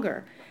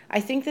stronger.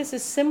 I think this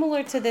is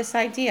similar to this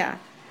idea.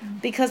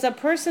 Because a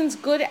person's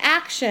good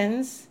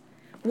actions,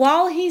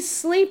 while he's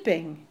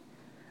sleeping,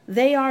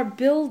 they are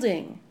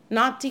building,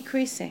 not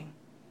decreasing.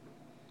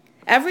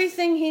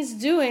 Everything he's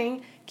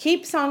doing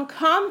keeps on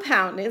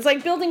compounding. It's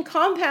like building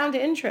compound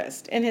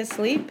interest in his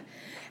sleep.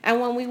 And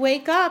when we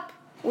wake up,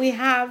 we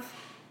have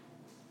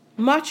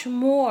much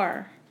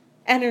more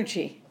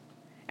energy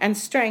and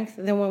strength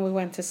than when we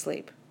went to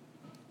sleep.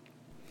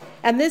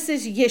 And this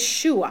is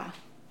Yeshua.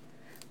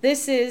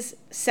 This is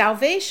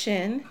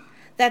salvation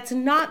that's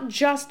not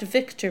just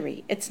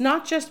victory. It's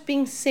not just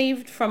being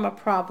saved from a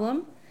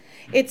problem.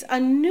 It's a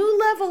new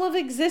level of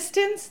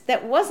existence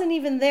that wasn't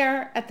even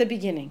there at the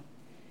beginning.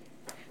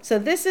 So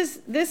this is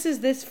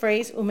this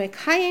phrase,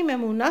 Umekayim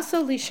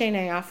emunaso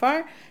lishenei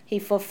afar. He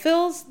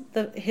fulfills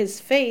his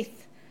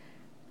faith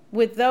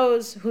with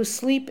those who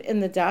sleep in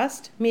the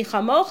dust.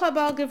 Michamocha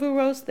bal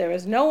gevuros. There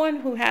is no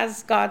one who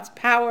has God's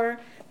power,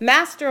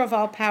 master of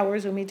all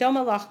powers,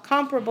 umidomalach,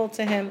 comparable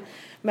to him,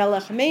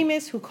 melech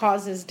memis, who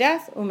causes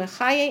death,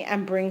 umechayeh,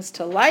 and brings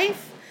to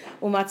life,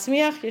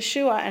 umatzmiach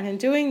Yeshua, and in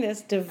doing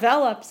this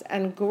develops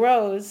and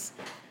grows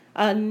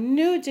a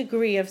new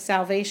degree of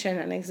salvation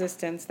and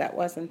existence that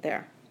wasn't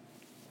there.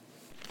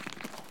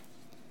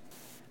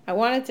 I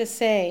wanted to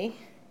say,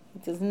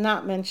 it does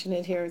not mention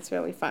it here, it's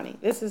really funny.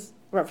 This is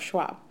Rav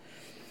Schwab.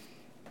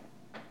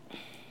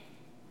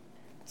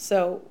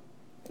 So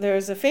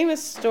there's a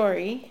famous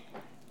story,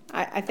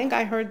 I think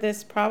I heard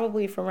this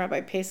probably from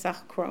Rabbi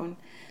Pesach Krohn,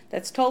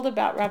 that's told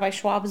about Rabbi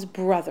Schwab's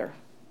brother,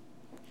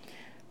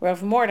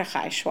 Rav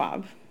Mordechai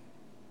Schwab,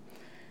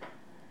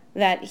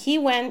 that he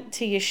went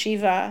to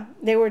yeshiva.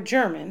 They were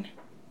German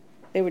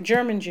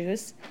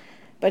Jews,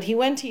 but he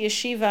went to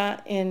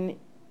yeshiva in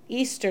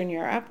Eastern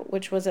Europe,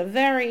 which was a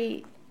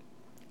very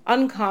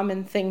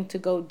uncommon thing to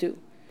go do.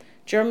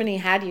 Germany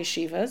had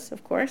yeshivas,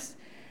 of course,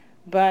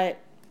 but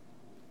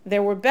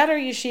there were better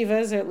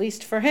yeshivas, or at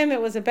least for him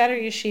it was a better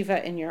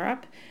yeshiva in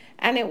Europe.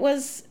 And it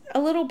was a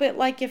little bit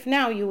like if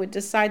now you would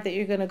decide that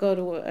you're going to go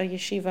to a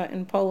yeshiva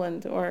in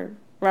Poland or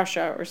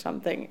Russia or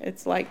something.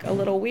 It's like a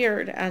little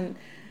weird, and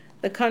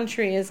the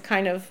country is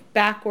kind of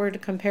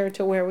backward compared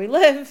to where we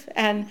live,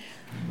 and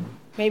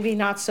maybe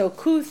not so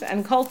couth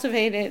and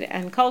cultivated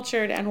and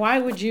cultured, and why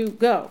would you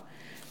go?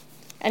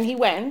 And he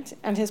went,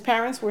 and his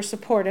parents were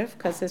supportive,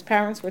 because his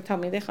parents were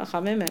Talmidei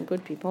Chachamim and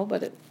good people,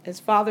 but his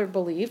father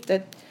believed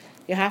that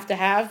you have to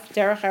have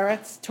Derech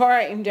Eretz,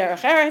 Torah in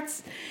Derech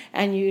Eretz,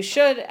 and you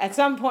should at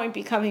some point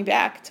be coming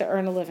back to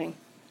earn a living.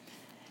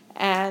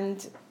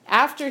 And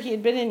after he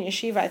had been in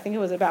yeshiva, I think it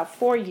was about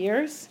 4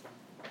 years,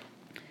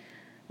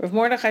 Rav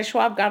Mordechai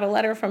Schwab got a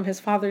letter from his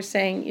father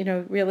saying,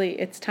 really,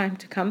 it's time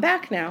to come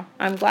back now.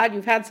 I'm glad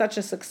you've had such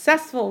a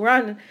successful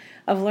run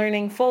of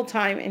learning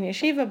full-time in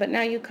yeshiva, but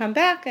now you come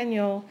back and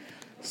you'll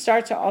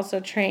start to also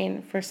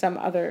train for some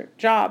other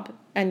job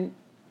and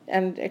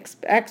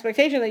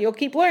expectation that you'll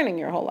keep learning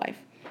your whole life.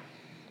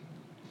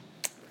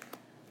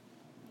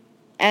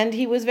 And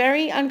he was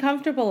very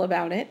uncomfortable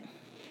about it,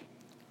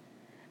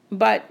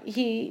 but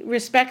he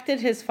respected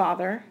his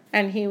father,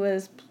 and he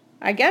was,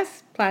 I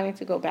guess, planning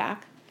to go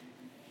back.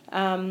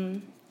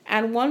 And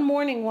one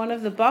morning, one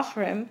of the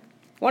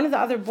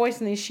other boys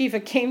in the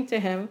yeshiva came to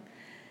him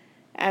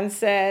and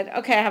said,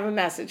 okay, I have a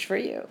message for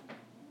you.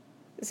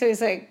 So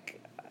he's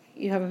like,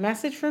 you have a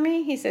message for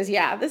me? He says,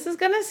 yeah, this is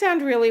going to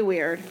sound really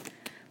weird,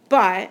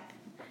 but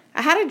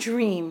I had a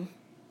dream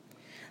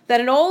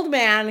that an old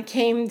man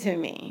came to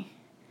me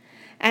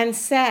and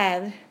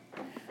said,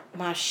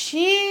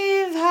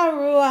 Mashiv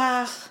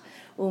haruach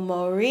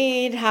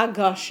umorid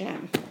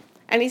hagoshem.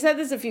 And he said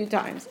this a few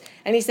times.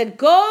 And he said,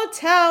 go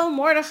tell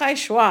Mordechai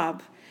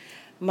Schwab,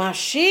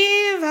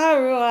 Mashiv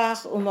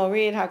haruach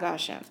umorid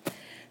hagoshem.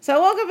 So I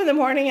woke up in the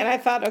morning and I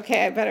thought,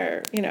 okay, I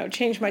better,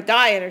 change my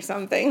diet or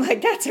something.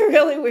 Like, that's a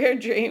really weird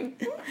dream.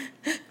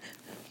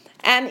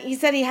 And he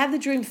said he had the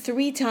dream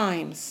 3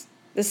 times.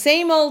 The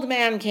same old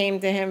man came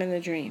to him in the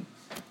dream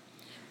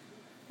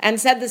and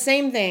said the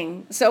same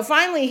thing. So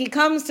finally he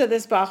comes to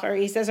this bacher.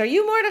 He says, are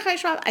you Mordechai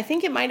Schwab? I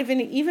think it might have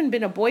even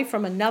been a boy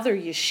from another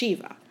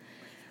yeshiva.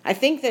 I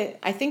think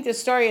the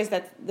story is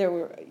that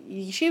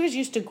yeshivas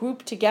used to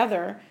group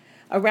together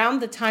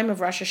around the time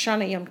of Rosh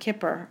Hashanah, Yom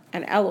Kippur,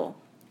 and Elul,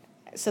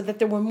 so that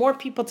there were more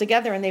people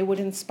together and they would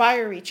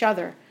inspire each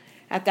other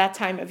at that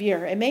time of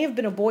year. It may have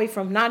been a boy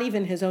from not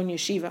even his own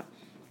yeshiva.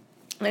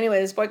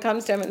 Anyway, this boy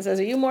comes to him and says,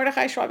 are you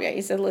Mordechai Schwab? Yeah.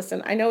 He said,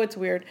 listen, I know it's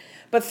weird,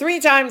 but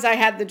 3 times I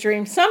had the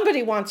dream.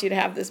 Somebody wants you to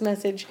have this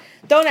message.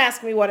 Don't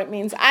ask me what it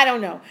means. I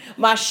don't know.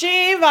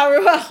 Mashiv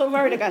aruach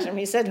u'mordechai.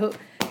 He said, who?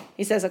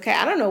 He says, okay,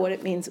 I don't know what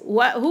it means.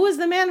 Who is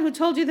the man who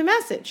told you the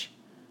message?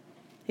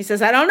 He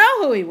says, I don't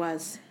know who he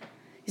was.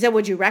 He said,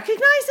 would you recognize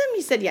him?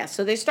 He said, yes.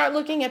 So they start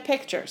looking at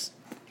pictures.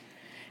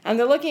 And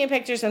they're looking at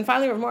pictures, and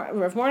finally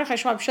Rav Mordechai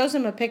Schwab shows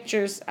him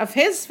pictures of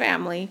his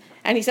family,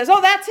 and he says,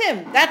 oh, that's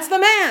him. That's the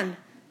man.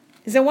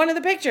 He's in one of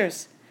the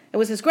pictures. It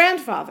was his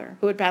grandfather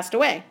who had passed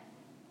away.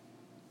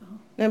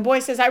 And the boy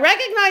says, I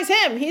recognize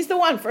him. He's the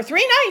one. For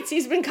 3 nights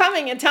he's been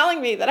coming and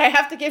telling me that I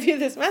have to give you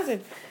this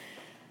message.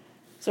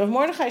 So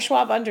Mordechai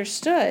Schwab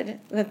understood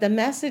that the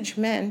message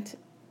meant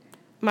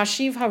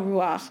Mashiv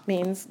haruach,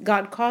 means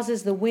God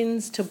causes the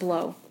winds to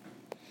blow.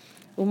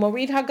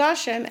 Umorid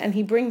hagashem, and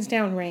he brings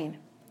down rain.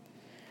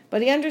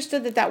 But he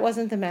understood that that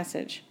wasn't the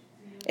message.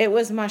 It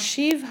was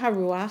Mashiv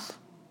haruach,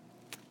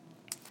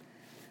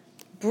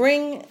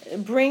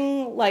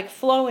 bring like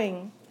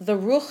flowing the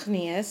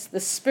ruchnius, the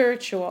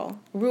spiritual,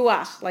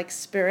 ruach, like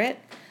spirit,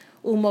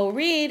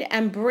 umorid,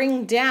 and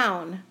bring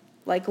down,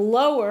 like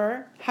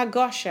lower,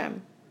 hagoshem,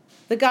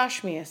 the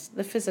gashmius,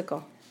 the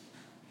physical.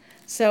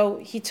 So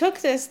he took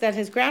this, that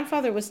his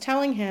grandfather was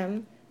telling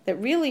him that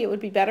really it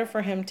would be better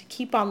for him to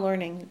keep on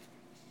learning,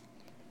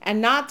 and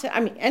not to,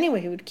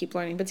 anyway he would keep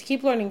learning, but to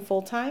keep learning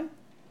full time,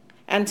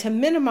 and to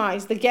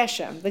minimize the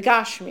geshem, the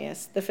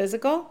gashmius, the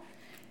physical.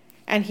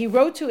 And he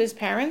wrote to his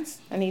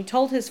parents, and he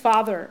told his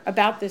father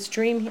about this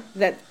dream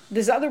that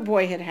this other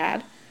boy had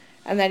had,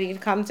 and that he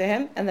had come to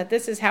him, and that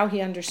this is how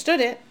he understood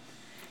it.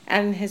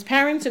 And his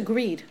parents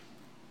agreed.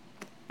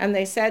 And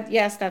they said,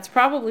 yes, that's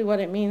probably what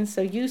it means,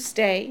 so you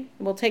stay.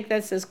 We'll take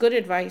this as good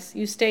advice.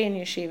 You stay in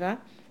yeshiva,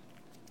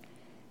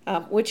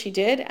 which he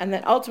did, and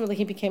then ultimately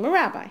he became a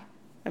rabbi.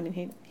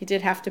 He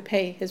did have to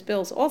pay his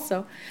bills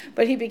also,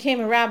 but he became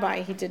a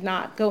rabbi. He did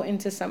not go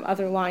into some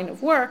other line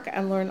of work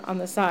and learn on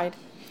the side,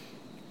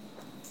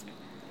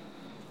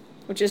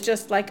 which is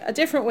just like a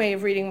different way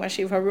of reading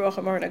Mashiv HaRuach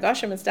HaMor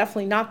Nagashim. It's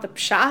definitely not the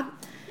pshat.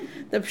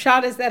 The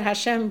pshat is that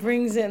Hashem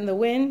brings in the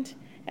wind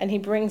and he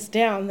brings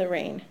down the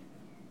rain.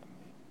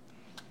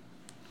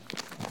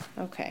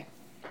 Okay.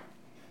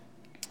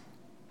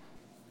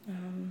 All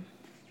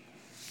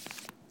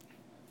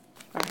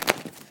right.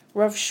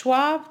 Rav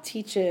Schwab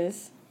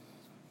teaches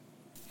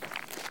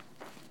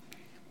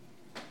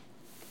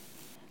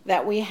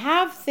that we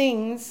have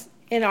things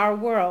in our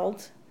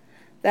world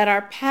that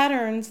are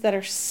patterns that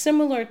are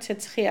similar to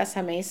Tchias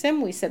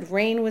HaMeisim. We said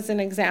rain was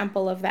an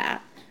example of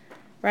that,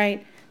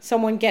 right?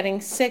 Someone getting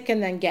sick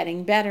and then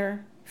getting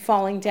better,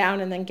 falling down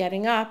and then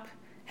getting up,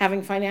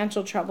 having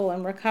financial trouble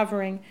and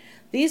recovering.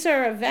 These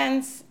are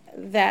events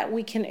that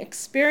we can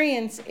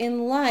experience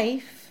in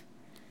life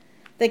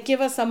that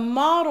give us a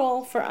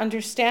model for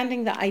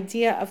understanding the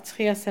idea of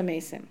Tchias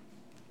HaMeisim.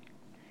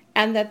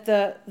 And that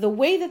the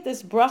way that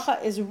this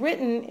bracha is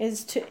written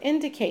is to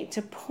indicate,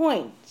 to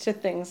point to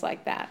things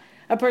like that.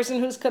 A person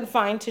who's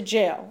confined to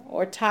jail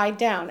or tied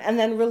down and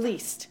then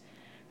released,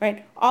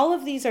 right? All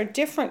of these are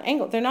different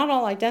angles. They're not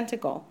all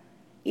identical.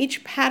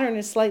 Each pattern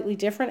is slightly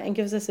different and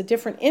gives us a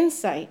different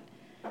insight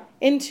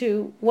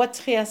into what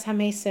Tchias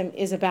HaMeisim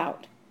is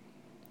about,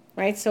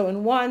 right? So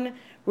in one,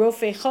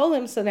 Rofei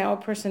Cholim, so now a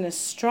person is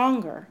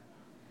stronger.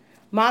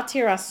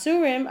 Matir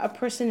Asurim, a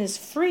person is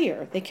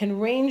freer. They can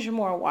range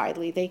more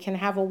widely. They can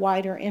have a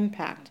wider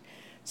impact.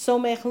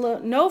 Somech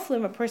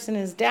Noflim, a person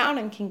is down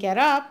and can get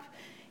up,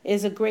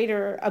 is a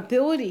greater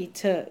ability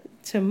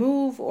to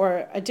move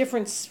or a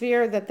different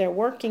sphere that they're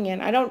working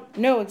in. I don't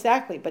know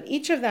exactly, but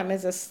each of them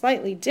is a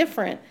slightly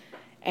different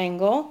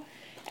angle.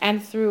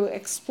 And through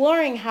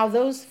exploring how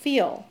those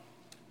feel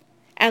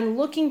and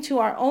looking to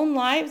our own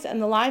lives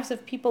and the lives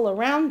of people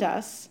around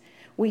us,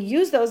 we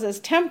use those as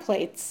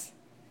templates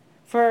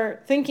for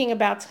thinking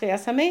about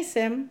Tchias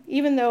HaMeisim,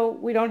 even though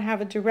we don't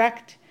have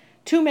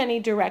too many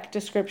direct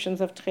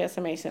descriptions of Tchias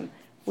HaMeisim.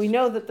 We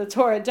know that the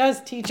Torah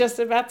does teach us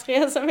about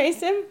Tchias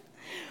HaMeisim,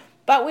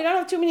 but we don't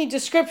have too many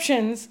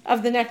descriptions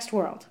of the next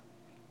world.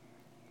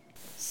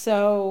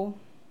 So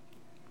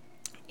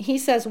he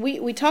says,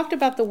 we talked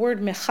about the word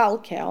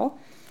mechalkel,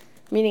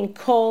 meaning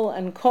kol,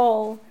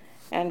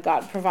 and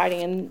God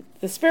providing in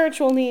the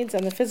spiritual needs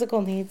and the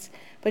physical needs.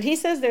 But he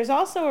says there's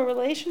also a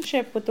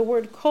relationship with the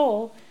word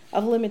kol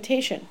of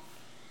limitation.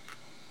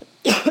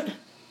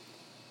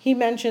 He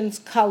mentions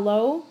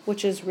kalo,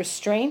 which is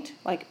restraint,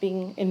 like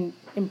being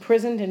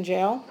imprisoned in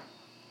jail.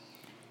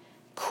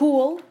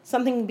 Kul,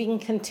 something being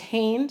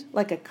contained,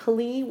 like a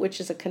kli, which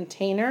is a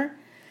container.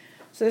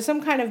 So there's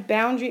some kind of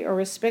boundary or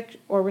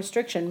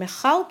restriction.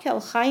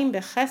 Mechalkel chaim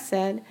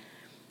bechesed,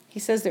 he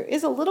says there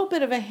is a little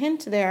bit of a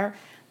hint there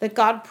that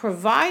God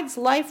provides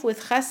life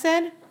with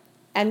chesed,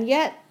 and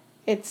yet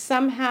it's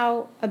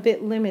somehow a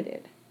bit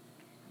limited.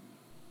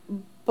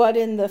 But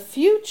in the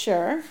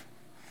future,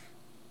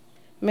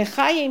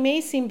 Mechayeh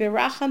HaMeisim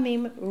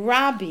berachamim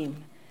rabim,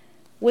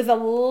 with a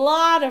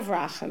lot of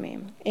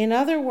rachamim. In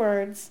other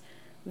words,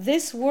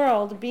 this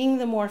world being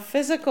the more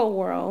physical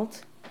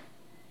world,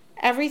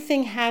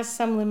 everything has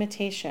some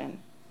limitation.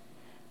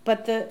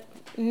 But the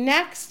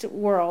next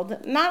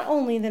world, not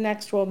only the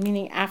next world,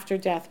 meaning after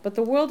death, but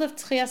the world of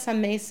Tchias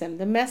HaMeisim,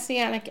 the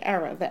Messianic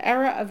era, the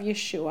era of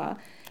Yeshua,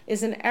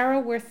 is an era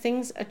where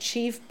things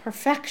achieve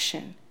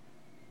perfection.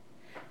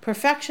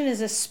 Perfection is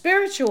a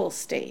spiritual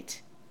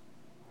state.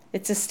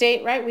 It's a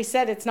state, right? We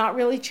said it's not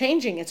really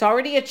changing. It's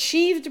already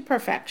achieved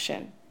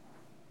perfection.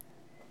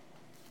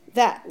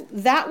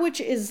 That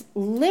which is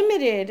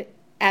limited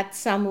at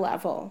some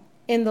level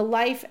in the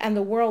life and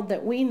the world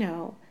that we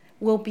know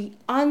will be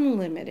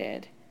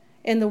unlimited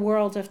in the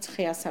world of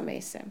Tchias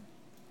HaMeisim.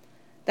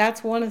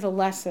 That's one of the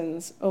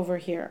lessons over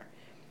here.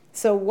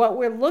 So what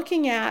we're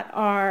looking at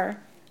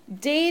are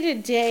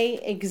day-to-day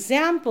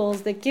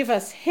examples that give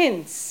us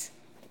hints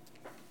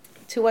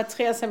to what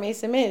Tchias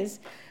HaMeisim is,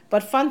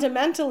 but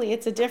fundamentally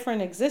it's a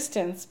different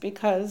existence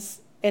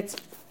because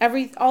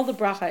all the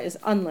bracha is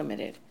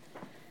unlimited,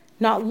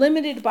 not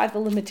limited by the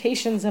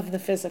limitations of the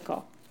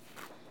physical.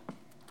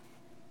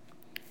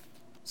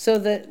 So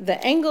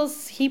the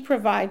angles he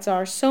provides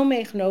are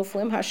Somech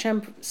Noflim,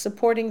 Hashem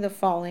supporting the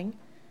falling.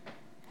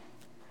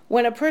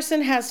 When a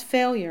person has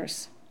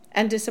failures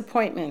and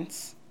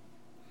disappointments,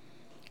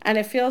 and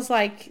it feels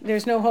like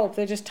there's no hope,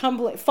 they're just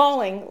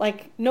falling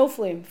like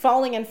Noflim,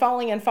 falling and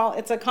falling and falling.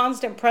 It's a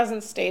constant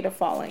present state of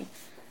falling,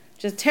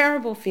 just a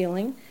terrible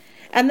feeling.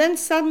 And then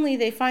suddenly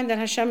they find that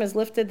Hashem has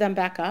lifted them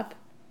back up.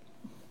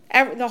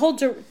 The whole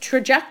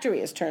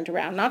trajectory is turned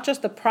around, not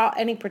just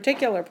any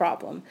particular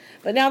problem,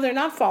 but now they're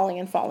not falling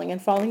and falling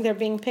and falling, they're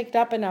being picked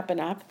up and up and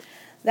up.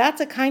 That's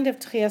a kind of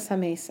Tchias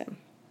HaMeisim.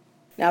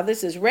 Now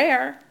this is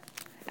rare,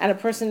 and a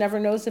person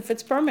never knows if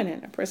it's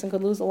permanent. A person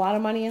could lose a lot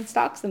of money in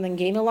stocks and then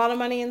gain a lot of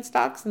money in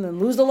stocks and then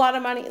lose a lot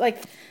of money.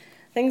 Like,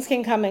 things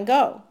can come and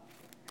go.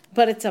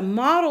 But it's a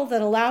model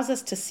that allows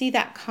us to see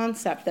that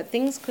concept, that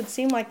things could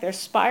seem like they're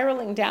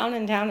spiraling down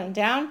and down and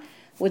down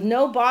with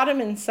no bottom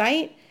in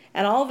sight,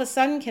 and all of a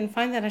sudden can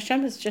find that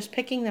Hashem is just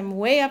picking them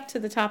way up to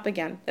the top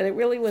again, that it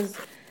really was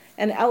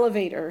an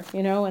elevator,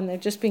 and they're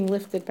just being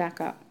lifted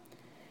back up.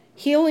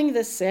 Healing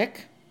the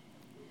sick,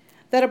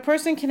 that a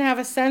person can have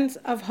a sense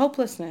of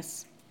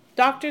hopelessness.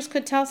 Doctors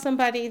could tell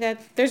somebody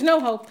that there's no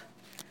hope,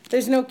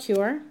 there's no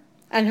cure,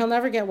 and he'll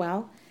never get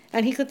well,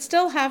 and he could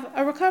still have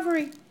a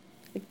recovery.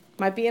 It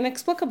might be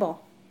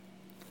inexplicable,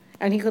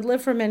 and he could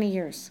live for many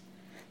years.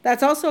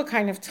 That's also a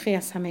kind of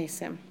Tchias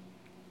HaMeisim.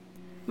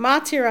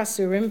 Matir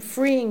Asurim,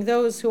 freeing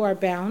those who are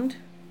bound.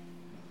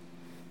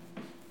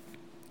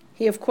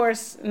 he of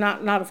course,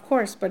 not of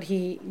course, but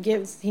he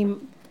gives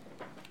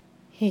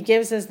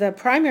as the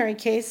primary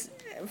case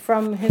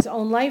from his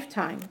own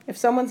lifetime. If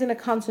someone's in a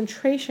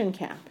concentration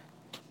camp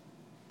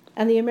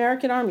and the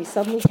American army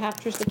suddenly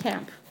captures the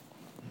camp,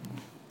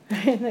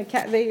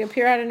 they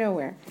appear out of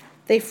nowhere,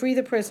 they free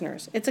the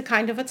prisoners. It's a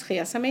kind of a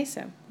Tchias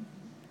HaMeisim.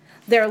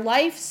 Their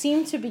life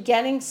seemed to be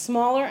getting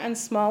smaller and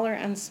smaller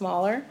and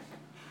smaller,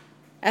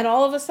 and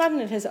all of a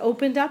sudden it has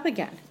opened up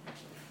again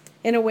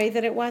in a way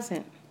that it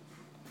wasn't.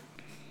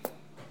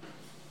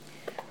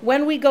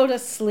 When we go to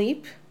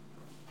sleep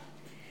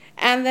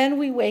and then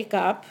we wake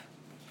up,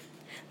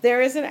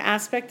 there is an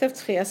aspect of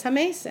Tchias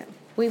HaMeisim.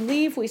 We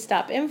leave, we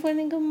stop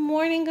influencing. Good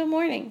morning, good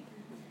morning.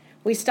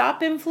 We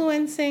stop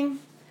influencing.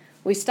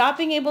 We stop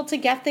being able to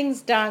get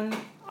things done.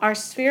 Our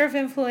sphere of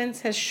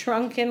influence has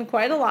shrunken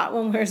quite a lot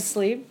when we're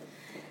asleep.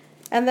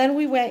 And then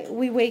we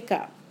wake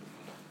up.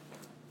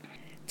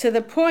 To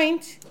the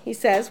point, he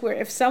says, where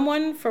if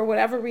someone, for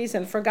whatever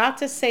reason, forgot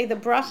to say the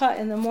bracha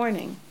in the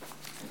morning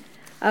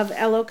of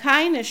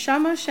Elokai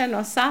neshama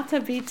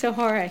shenosata bi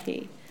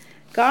tehorahi,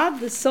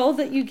 God, the soul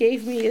that you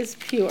gave me is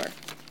pure.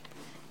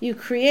 You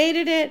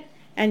created it,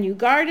 and you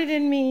guard it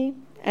in me,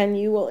 and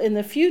you will in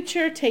the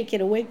future take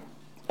it away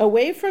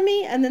from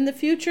me, and in the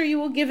future you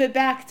will give it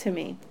back to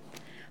me.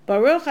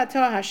 Baruch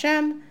atah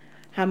Hashem,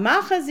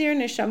 hamachazir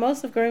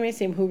neshamos of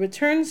gorim, who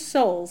returns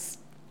souls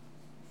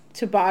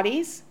to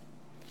bodies.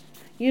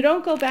 You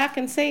don't go back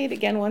and say it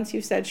again once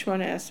you've said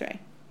Shmona Esrei,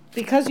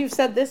 because you've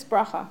said this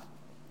bracha.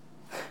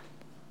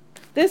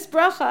 This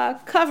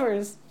bracha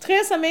covers,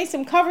 Tchias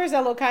HaMeisim covers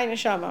Elokai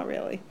Neshama,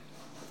 really,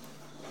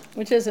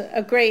 which is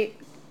a great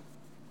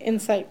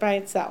insight by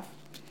itself.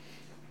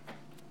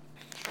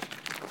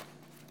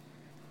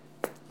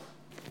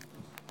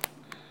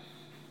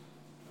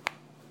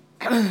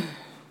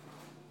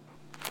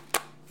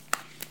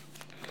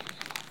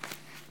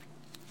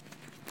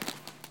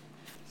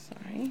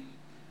 Sorry.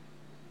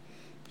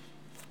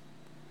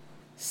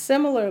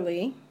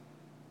 Similarly,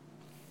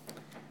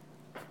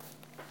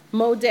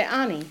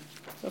 Mode'ani.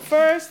 The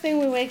first thing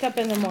we wake up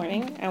in the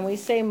morning and we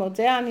say,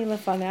 Mode'ani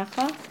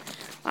lefanecha,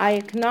 I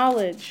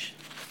acknowledge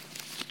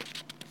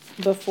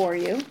before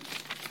you,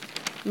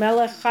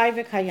 Melech Chai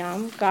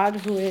v'Kayam, God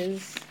who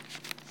is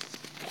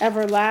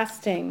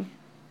everlasting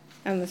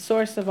and the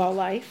source of all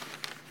life.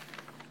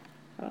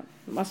 Oh,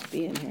 it must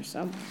be in here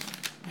somewhere.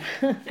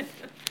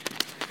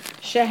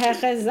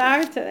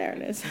 Shehechezarta, there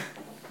it is.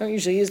 I don't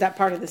usually use that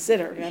part of the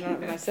siddur. I don't have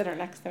my siddur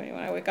next to me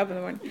when I wake up in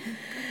the morning.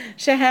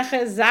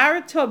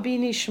 Shehechezarto bi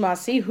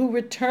nishmasi, who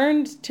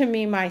returned to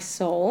me my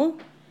soul,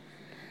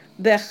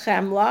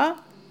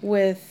 bechemla,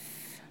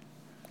 with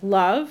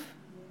love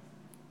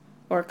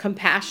or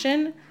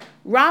compassion,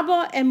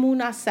 Rabba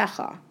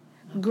emunasecha,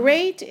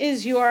 great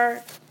is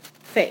your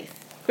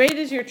faith, great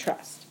is your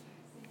trust.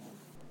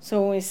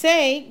 So when we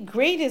say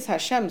great is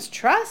Hashem's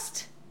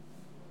trust,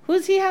 who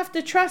does he have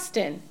to trust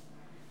in?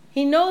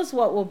 He knows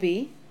what will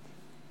be.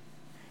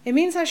 It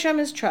means Hashem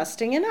is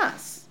trusting in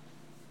us.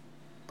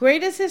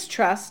 Great is his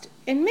trust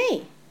in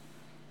me.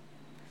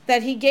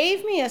 That he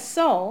gave me a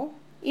soul,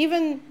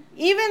 even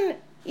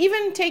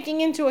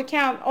taking into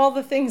account all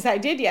the things I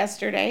did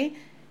yesterday,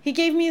 he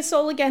gave me a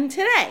soul again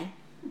today.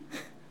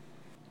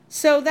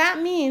 So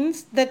that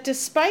means that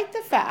despite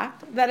the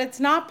fact that it's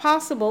not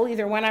possible,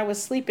 either when I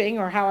was sleeping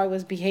or how I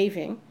was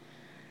behaving,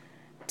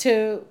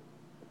 to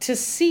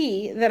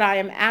see that I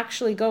am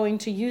actually going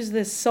to use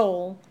this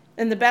soul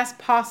in the best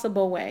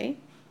possible way,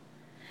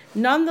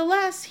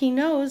 nonetheless, he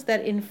knows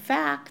that in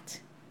fact,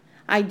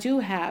 I do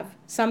have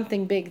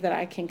something big that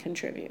I can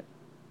contribute.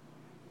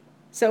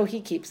 So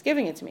he keeps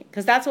giving it to me,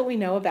 because that's what we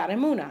know about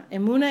Emunah.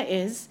 Emunah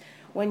is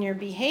when your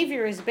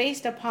behavior is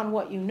based upon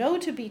what you know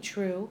to be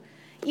true,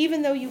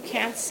 even though you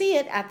can't see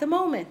it at the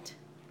moment.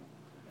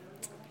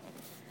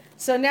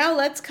 So now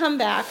let's come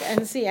back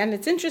and see. And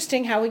it's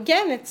interesting how,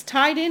 again, it's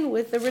tied in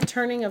with the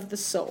returning of the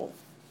soul.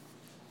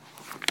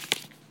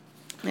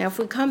 Now, if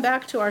we come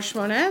back to our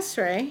Shmona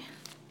Esrei,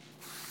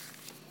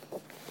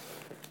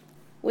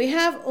 we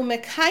have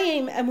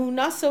Umekayim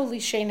emunaso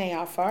lishenei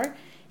afar.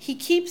 He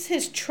keeps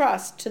his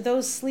trust to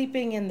those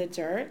sleeping in the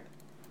dirt.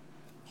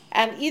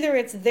 And either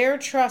it's their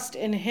trust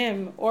in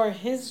him or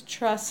his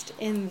trust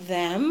in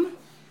them,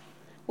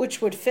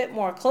 which would fit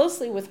more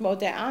closely with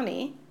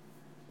Mode'ani,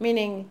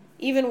 meaning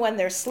even when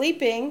they're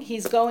sleeping,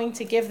 he's going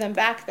to give them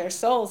back their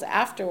souls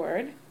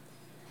afterward.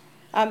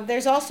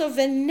 There's also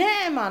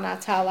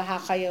V'ne'emanata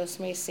lahachayos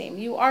meisim.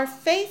 You are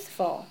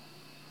faithful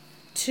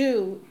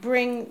to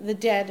bring the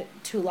dead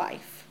to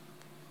life.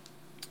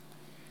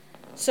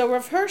 So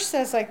Rav Hirsch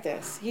says like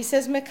this. He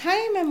says,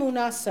 Mekayim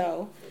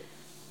emunaso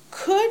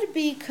could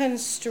be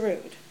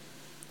construed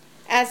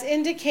as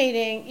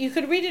indicating, you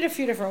could read it a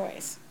few different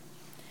ways.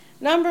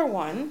 Number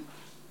one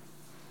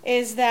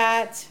is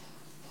that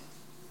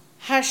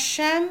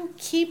Hashem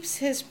keeps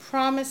his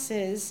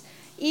promises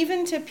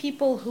even to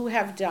people who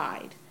have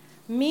died,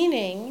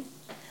 meaning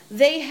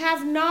they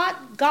have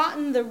not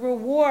gotten the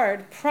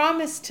reward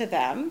promised to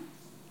them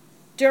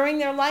during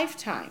their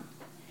lifetime.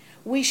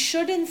 we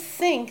shouldn't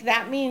think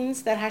that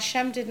means that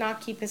Hashem did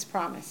not keep his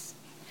promise.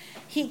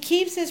 He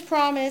keeps his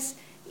promise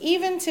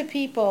even to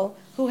people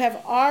who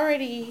have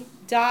already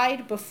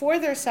died before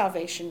their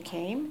salvation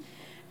came,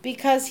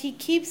 because he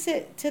keeps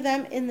it to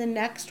them in the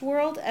next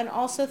world and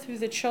also through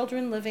the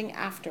children living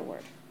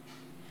afterward.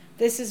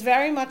 This is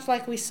very much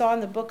like we saw in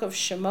the book of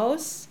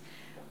Shemos,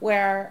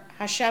 where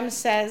Hashem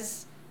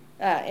says,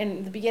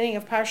 in the beginning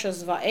of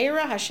Parshas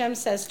Va'era, Hashem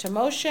says to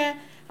Moshe,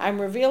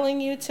 I'm revealing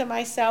you to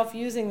myself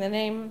using the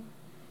name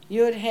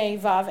Yud, He,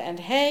 Vav, and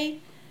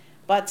He.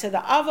 But to the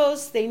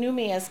Avos, they knew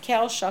me as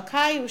Kel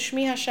Shakai,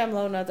 Ushmi Hashem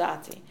Lo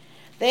Nadati.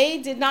 They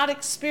did not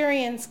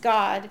experience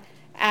God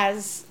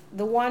as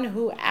the one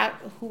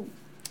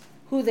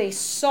who they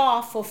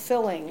saw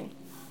fulfilling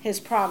his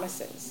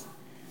promises.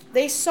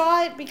 They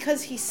saw it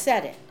because he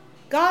said it.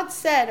 God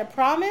said a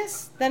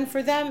promise, then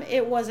for them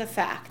it was a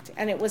fact,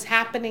 and it was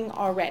happening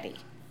already.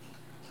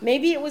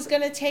 Maybe it was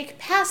going to take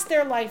past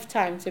their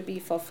lifetime to be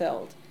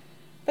fulfilled.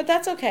 But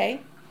that's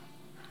okay.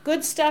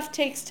 Good stuff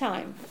takes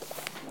time.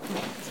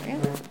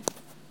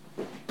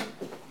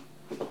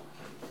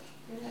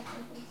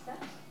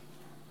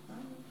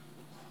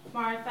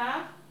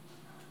 Martha?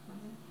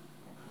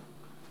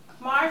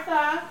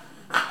 Martha?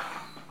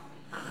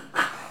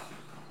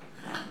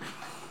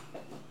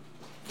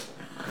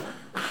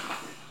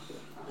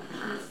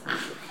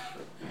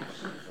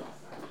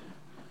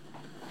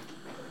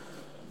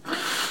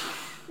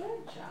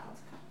 Good job.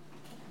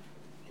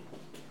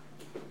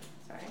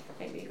 Sorry,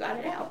 maybe you got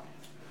it out.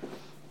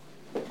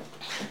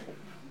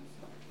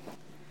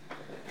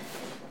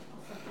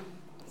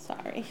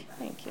 Sorry,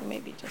 thank you.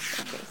 Maybe just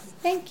in case.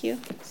 Thank you.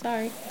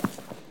 Sorry.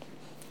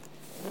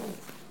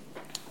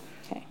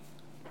 Okay.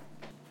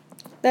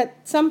 That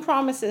some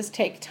promises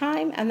take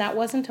time, and that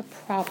wasn't a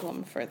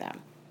problem for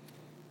them.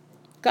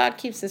 God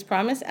keeps his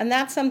promise, and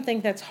that's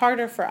something that's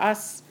harder for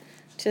us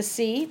to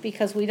see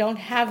because we don't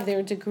have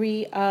their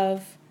degree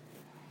of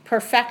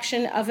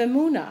perfection of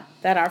emunah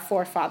that our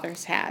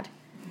forefathers had.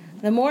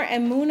 The more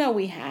emunah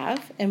we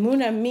have,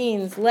 emunah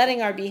means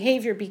letting our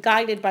behavior be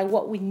guided by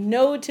what we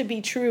know to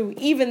be true,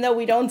 even though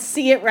we don't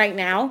see it right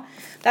now.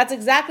 That's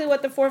exactly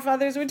what the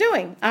forefathers were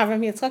doing,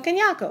 Avram, Yitzchak, and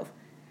Yaakov.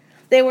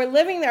 They were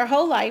living their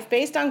whole life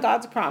based on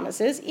God's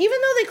promises, even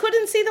though they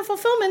couldn't see the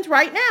fulfillment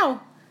right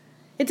now.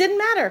 It didn't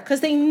matter, because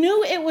they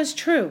knew it was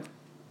true.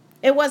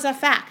 It was a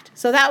fact.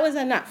 So that was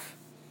enough.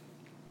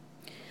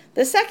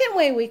 The second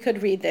way we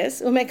could read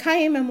this,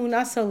 Umekayim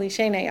emunaso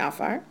lishene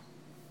afar,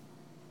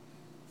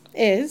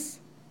 is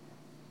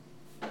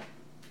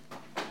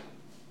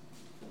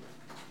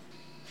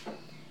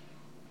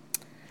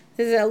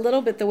this is a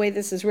little bit the way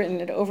this is written.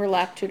 It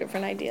overlapped two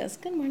different ideas.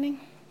 Good morning.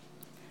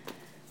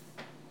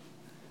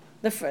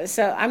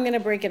 So I'm going to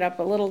break it up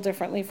a little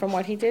differently from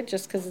what he did,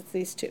 just because it's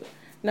these two.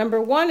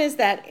 Number one is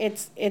that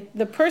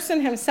the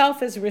person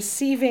himself is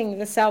receiving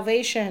the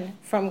salvation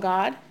from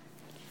God.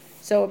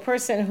 So a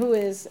person who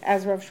is,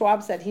 as Rav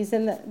Schwab said,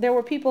 there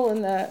were people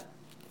in the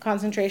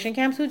concentration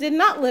camps who did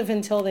not live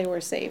until they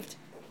were saved,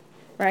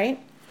 right?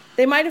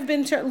 They might have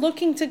been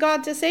looking to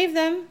God to save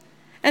them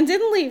and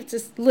didn't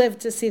live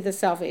to see the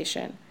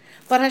salvation.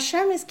 But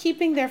Hashem is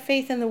keeping their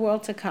faith in the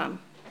world to come.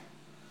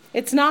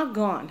 It's not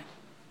gone.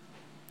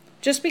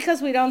 Just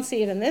because we don't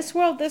see it in this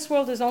world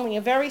is only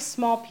a very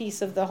small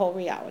piece of the whole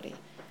reality.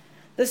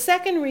 The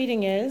second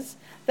reading is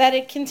that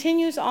it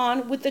continues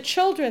on with the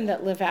children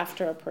that live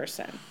after a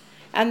person.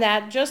 And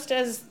that just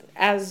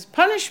as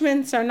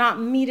punishments are not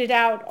meted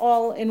out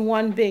all in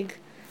one big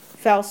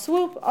fell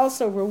swoop,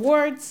 also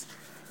rewards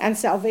and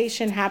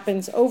salvation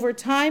happens over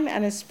time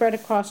and is spread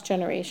across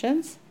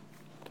generations.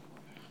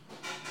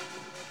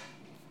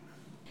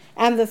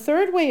 And the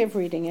third way of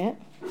reading it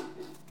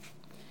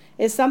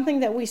is something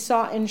that we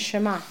saw in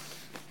Shema.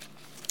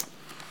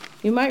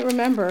 You might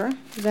remember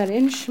that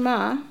in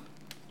Shema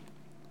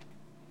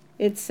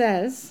it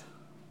says,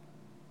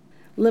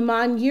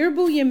 L'man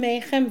yirbu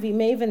yemeichem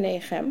v'imei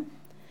v'neichem,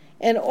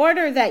 in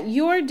order that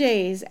your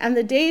days and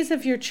the days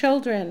of your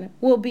children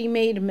will be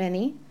made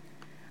many,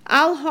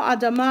 al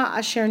ha'adama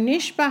asher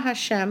nishba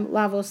Hashem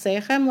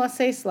lavoseichem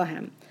laseis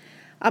lahem,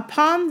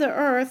 upon the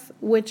earth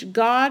which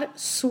God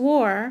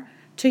swore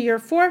to your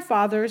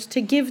forefathers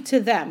to give to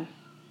them.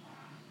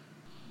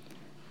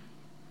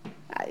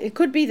 It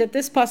could be that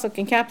this pasuk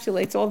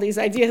encapsulates all these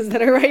ideas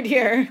that are right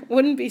here.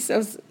 Wouldn't be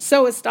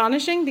so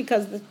astonishing,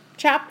 because the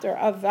chapter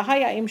of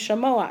V'haya im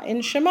Shamoa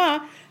in Shema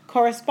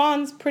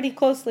corresponds pretty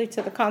closely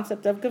to the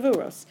concept of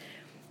Gevuros.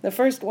 The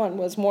first one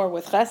was more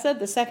with Chesed,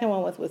 the second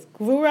one with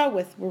Gevura,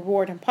 with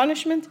reward and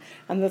punishment,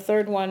 and the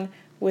third one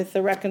with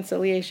the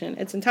reconciliation.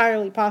 It's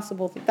entirely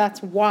possible that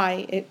that's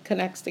why it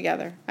connects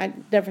together. I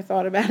never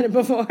thought about it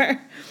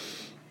before.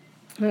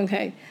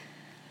 Okay.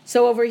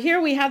 So over here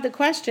we have the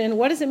question,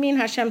 what does it mean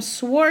Hashem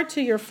swore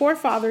to your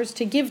forefathers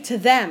to give to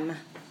them?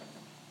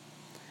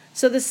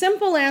 So the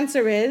simple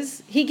answer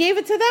is, he gave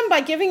it to them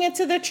by giving it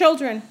to their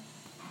children.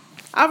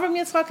 Avram,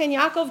 Yitzchak, and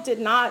Yaakov did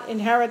not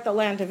inherit the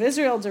land of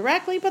Israel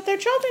directly, but their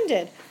children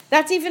did.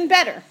 That's even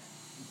better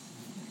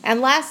and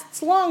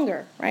lasts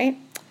longer, right?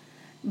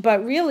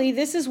 But really,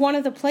 this is one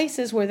of the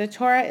places where the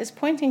Torah is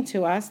pointing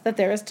to us that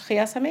there is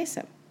Tchias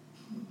HaMeisim.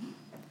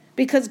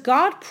 Because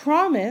God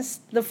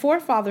promised the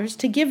forefathers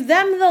to give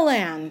them the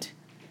land.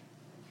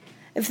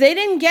 If they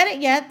didn't get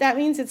it yet, that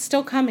means it's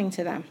still coming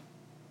to them.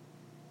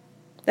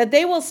 That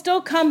they will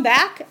still come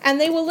back and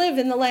they will live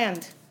in the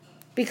land.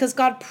 Because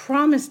God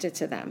promised it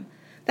to them.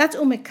 That's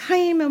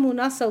umekayim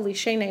emunasa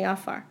lishenei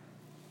afar.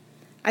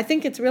 I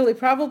think it's really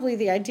probably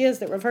the ideas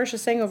that Rav Hirsch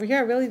is saying over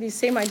here are really these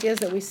same ideas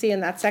that we see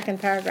in that second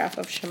paragraph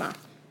of Shema.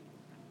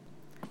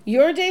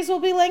 Your days will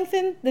be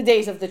lengthened, the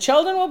days of the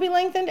children will be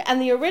lengthened,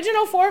 and the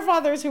original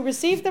forefathers who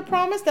received the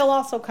promise, they'll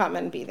also come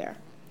and be there.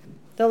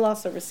 They'll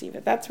also receive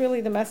it. That's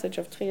really the message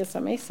of Tchias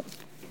HaMeisim.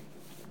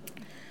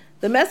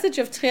 The message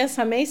of Tchias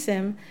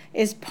HaMeisim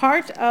is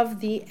part of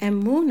the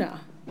emunah,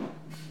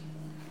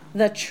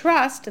 the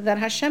trust that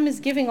Hashem is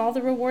giving all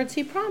the rewards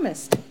He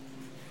promised.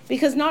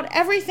 Because not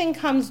everything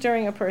comes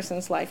during a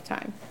person's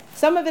lifetime.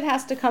 Some of it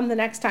has to come the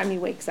next time he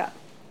wakes up.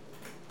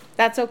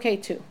 That's okay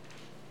too.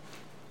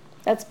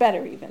 That's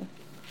better even.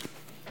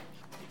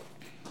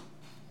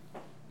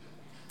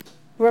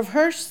 Rav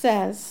Hirsch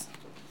says,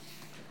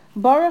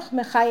 Baruch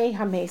Mechayeh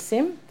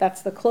HaMeisim,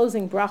 that's the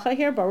closing bracha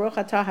here, Baruch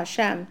Atah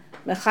Hashem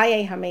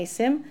Mechayeh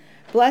HaMeisim,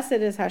 blessed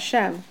is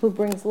Hashem who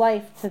brings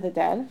life to the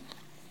dead.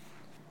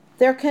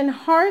 There can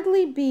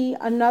hardly be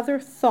another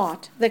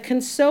thought that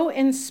can so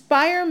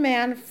inspire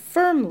man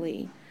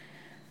firmly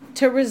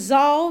to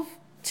resolve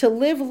to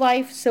live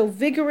life so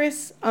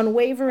vigorous,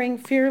 unwavering,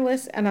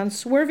 fearless, and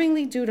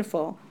unswervingly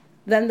dutiful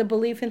than the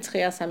belief in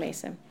Tchias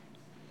HaMeisim.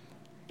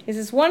 This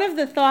is one of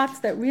the thoughts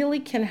that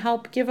really can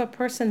help give a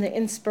person the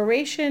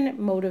inspiration,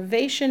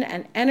 motivation,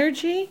 and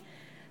energy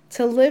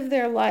to live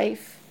their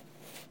life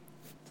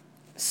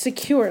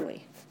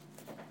securely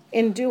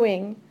in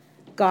doing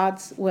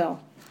God's will.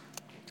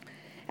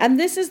 And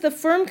this is the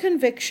firm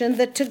conviction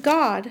that to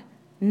God,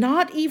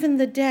 not even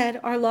the dead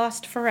are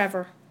lost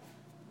forever.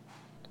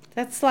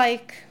 That's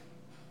like,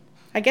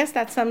 I guess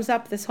that sums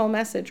up this whole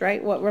message,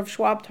 right? What Rav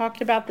Schwab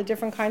talked about, the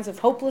different kinds of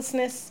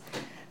hopelessness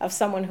of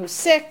someone who's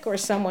sick or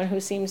someone who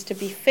seems to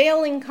be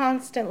failing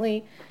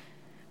constantly.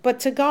 But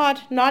to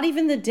God, not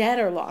even the dead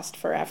are lost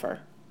forever.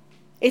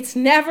 It's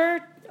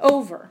never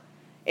over.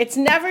 It's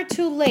never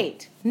too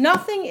late.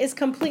 Nothing is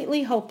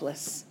completely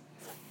hopeless.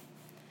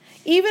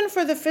 Even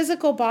for the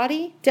physical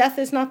body, death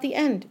is not the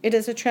end. It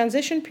is a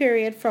transition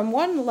period from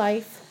one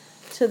life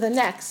to the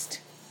next.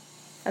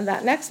 And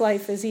that next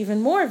life is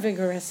even more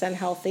vigorous and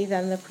healthy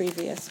than the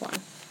previous one.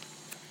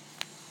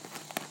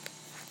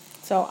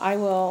 So I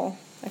will,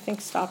 I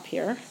think, stop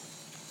here.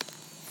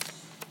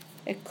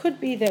 It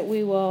could be that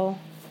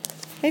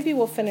maybe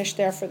we'll finish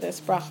there for this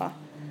bracha.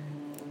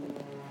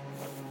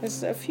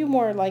 There's a few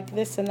more like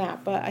this and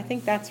that, but I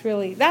think that's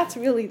really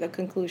the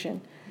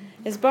conclusion.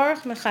 Is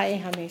Baruch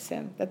Mechayeh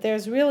HaMeisim, that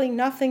there's really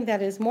nothing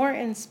that is more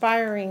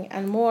inspiring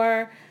and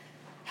more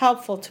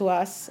helpful to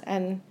us.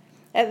 And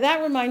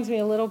that reminds me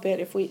a little bit,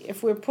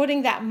 if we're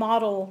putting that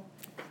model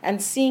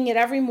and seeing it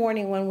every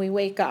morning when we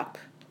wake up,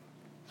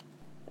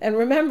 and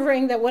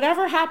remembering that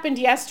whatever happened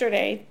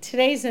yesterday,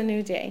 today's a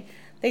new day.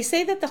 They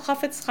say that the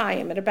Chafetz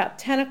Chaim, at about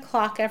 10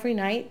 o'clock every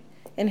night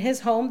in his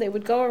home, they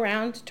would go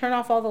around, turn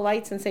off all the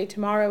lights, and say,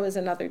 tomorrow is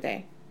another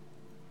day.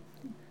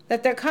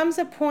 That there comes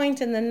a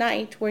point in the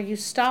night where you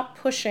stop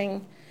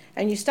pushing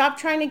and you stop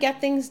trying to get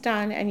things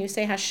done and you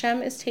say,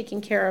 Hashem is taking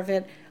care of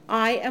it.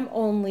 I am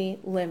only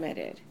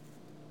limited.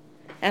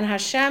 And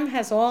Hashem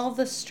has all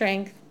the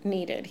strength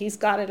needed. He's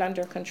got it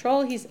under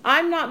control.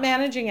 I'm not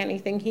managing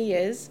anything. He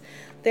is.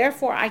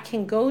 Therefore, I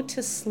can go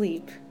to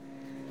sleep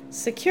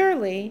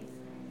securely.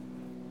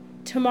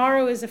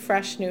 Tomorrow is a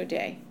fresh new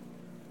day.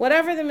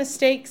 Whatever the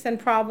mistakes and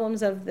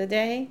problems of the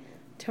day,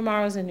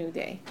 tomorrow's a new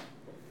day.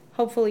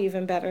 Hopefully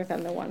even better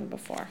than the one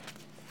before.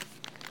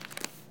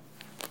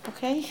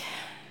 Okay?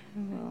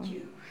 Thank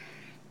you.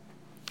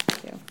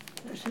 Thank you.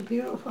 That's a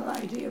beautiful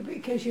idea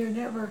because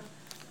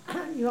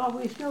you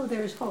always know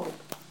there's hope.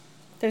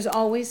 There's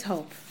always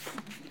hope.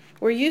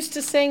 We're used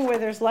to saying where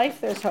there's life,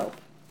 there's hope.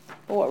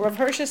 But what Rav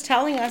Hirsch is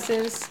telling us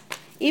is,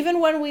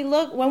 even when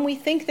we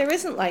think there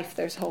isn't life,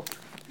 there's hope.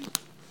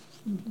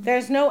 Mm-hmm.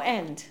 There's no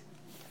end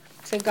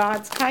to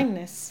God's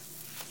kindness.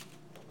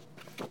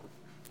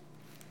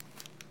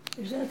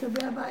 Is that the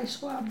Rabbi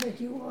Schwab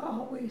that you were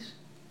always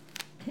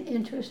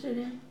interested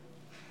in?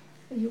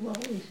 You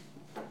always...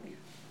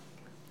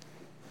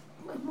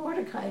 What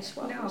Mordecai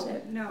Schwab was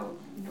that? No,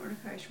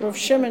 Mordecai Schwab. Rav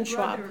Shimon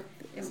Schwab.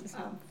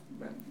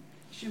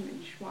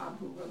 Shimon Schwab,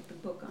 who wrote the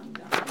book on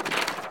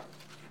God.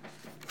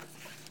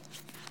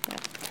 Yeah.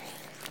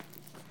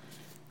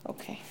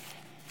 Okay.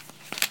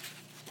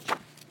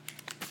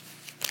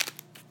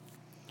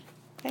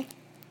 Okay.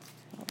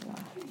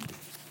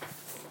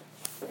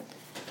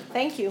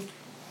 Thank you.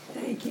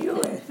 Thank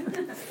you.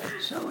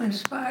 So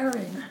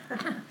inspiring.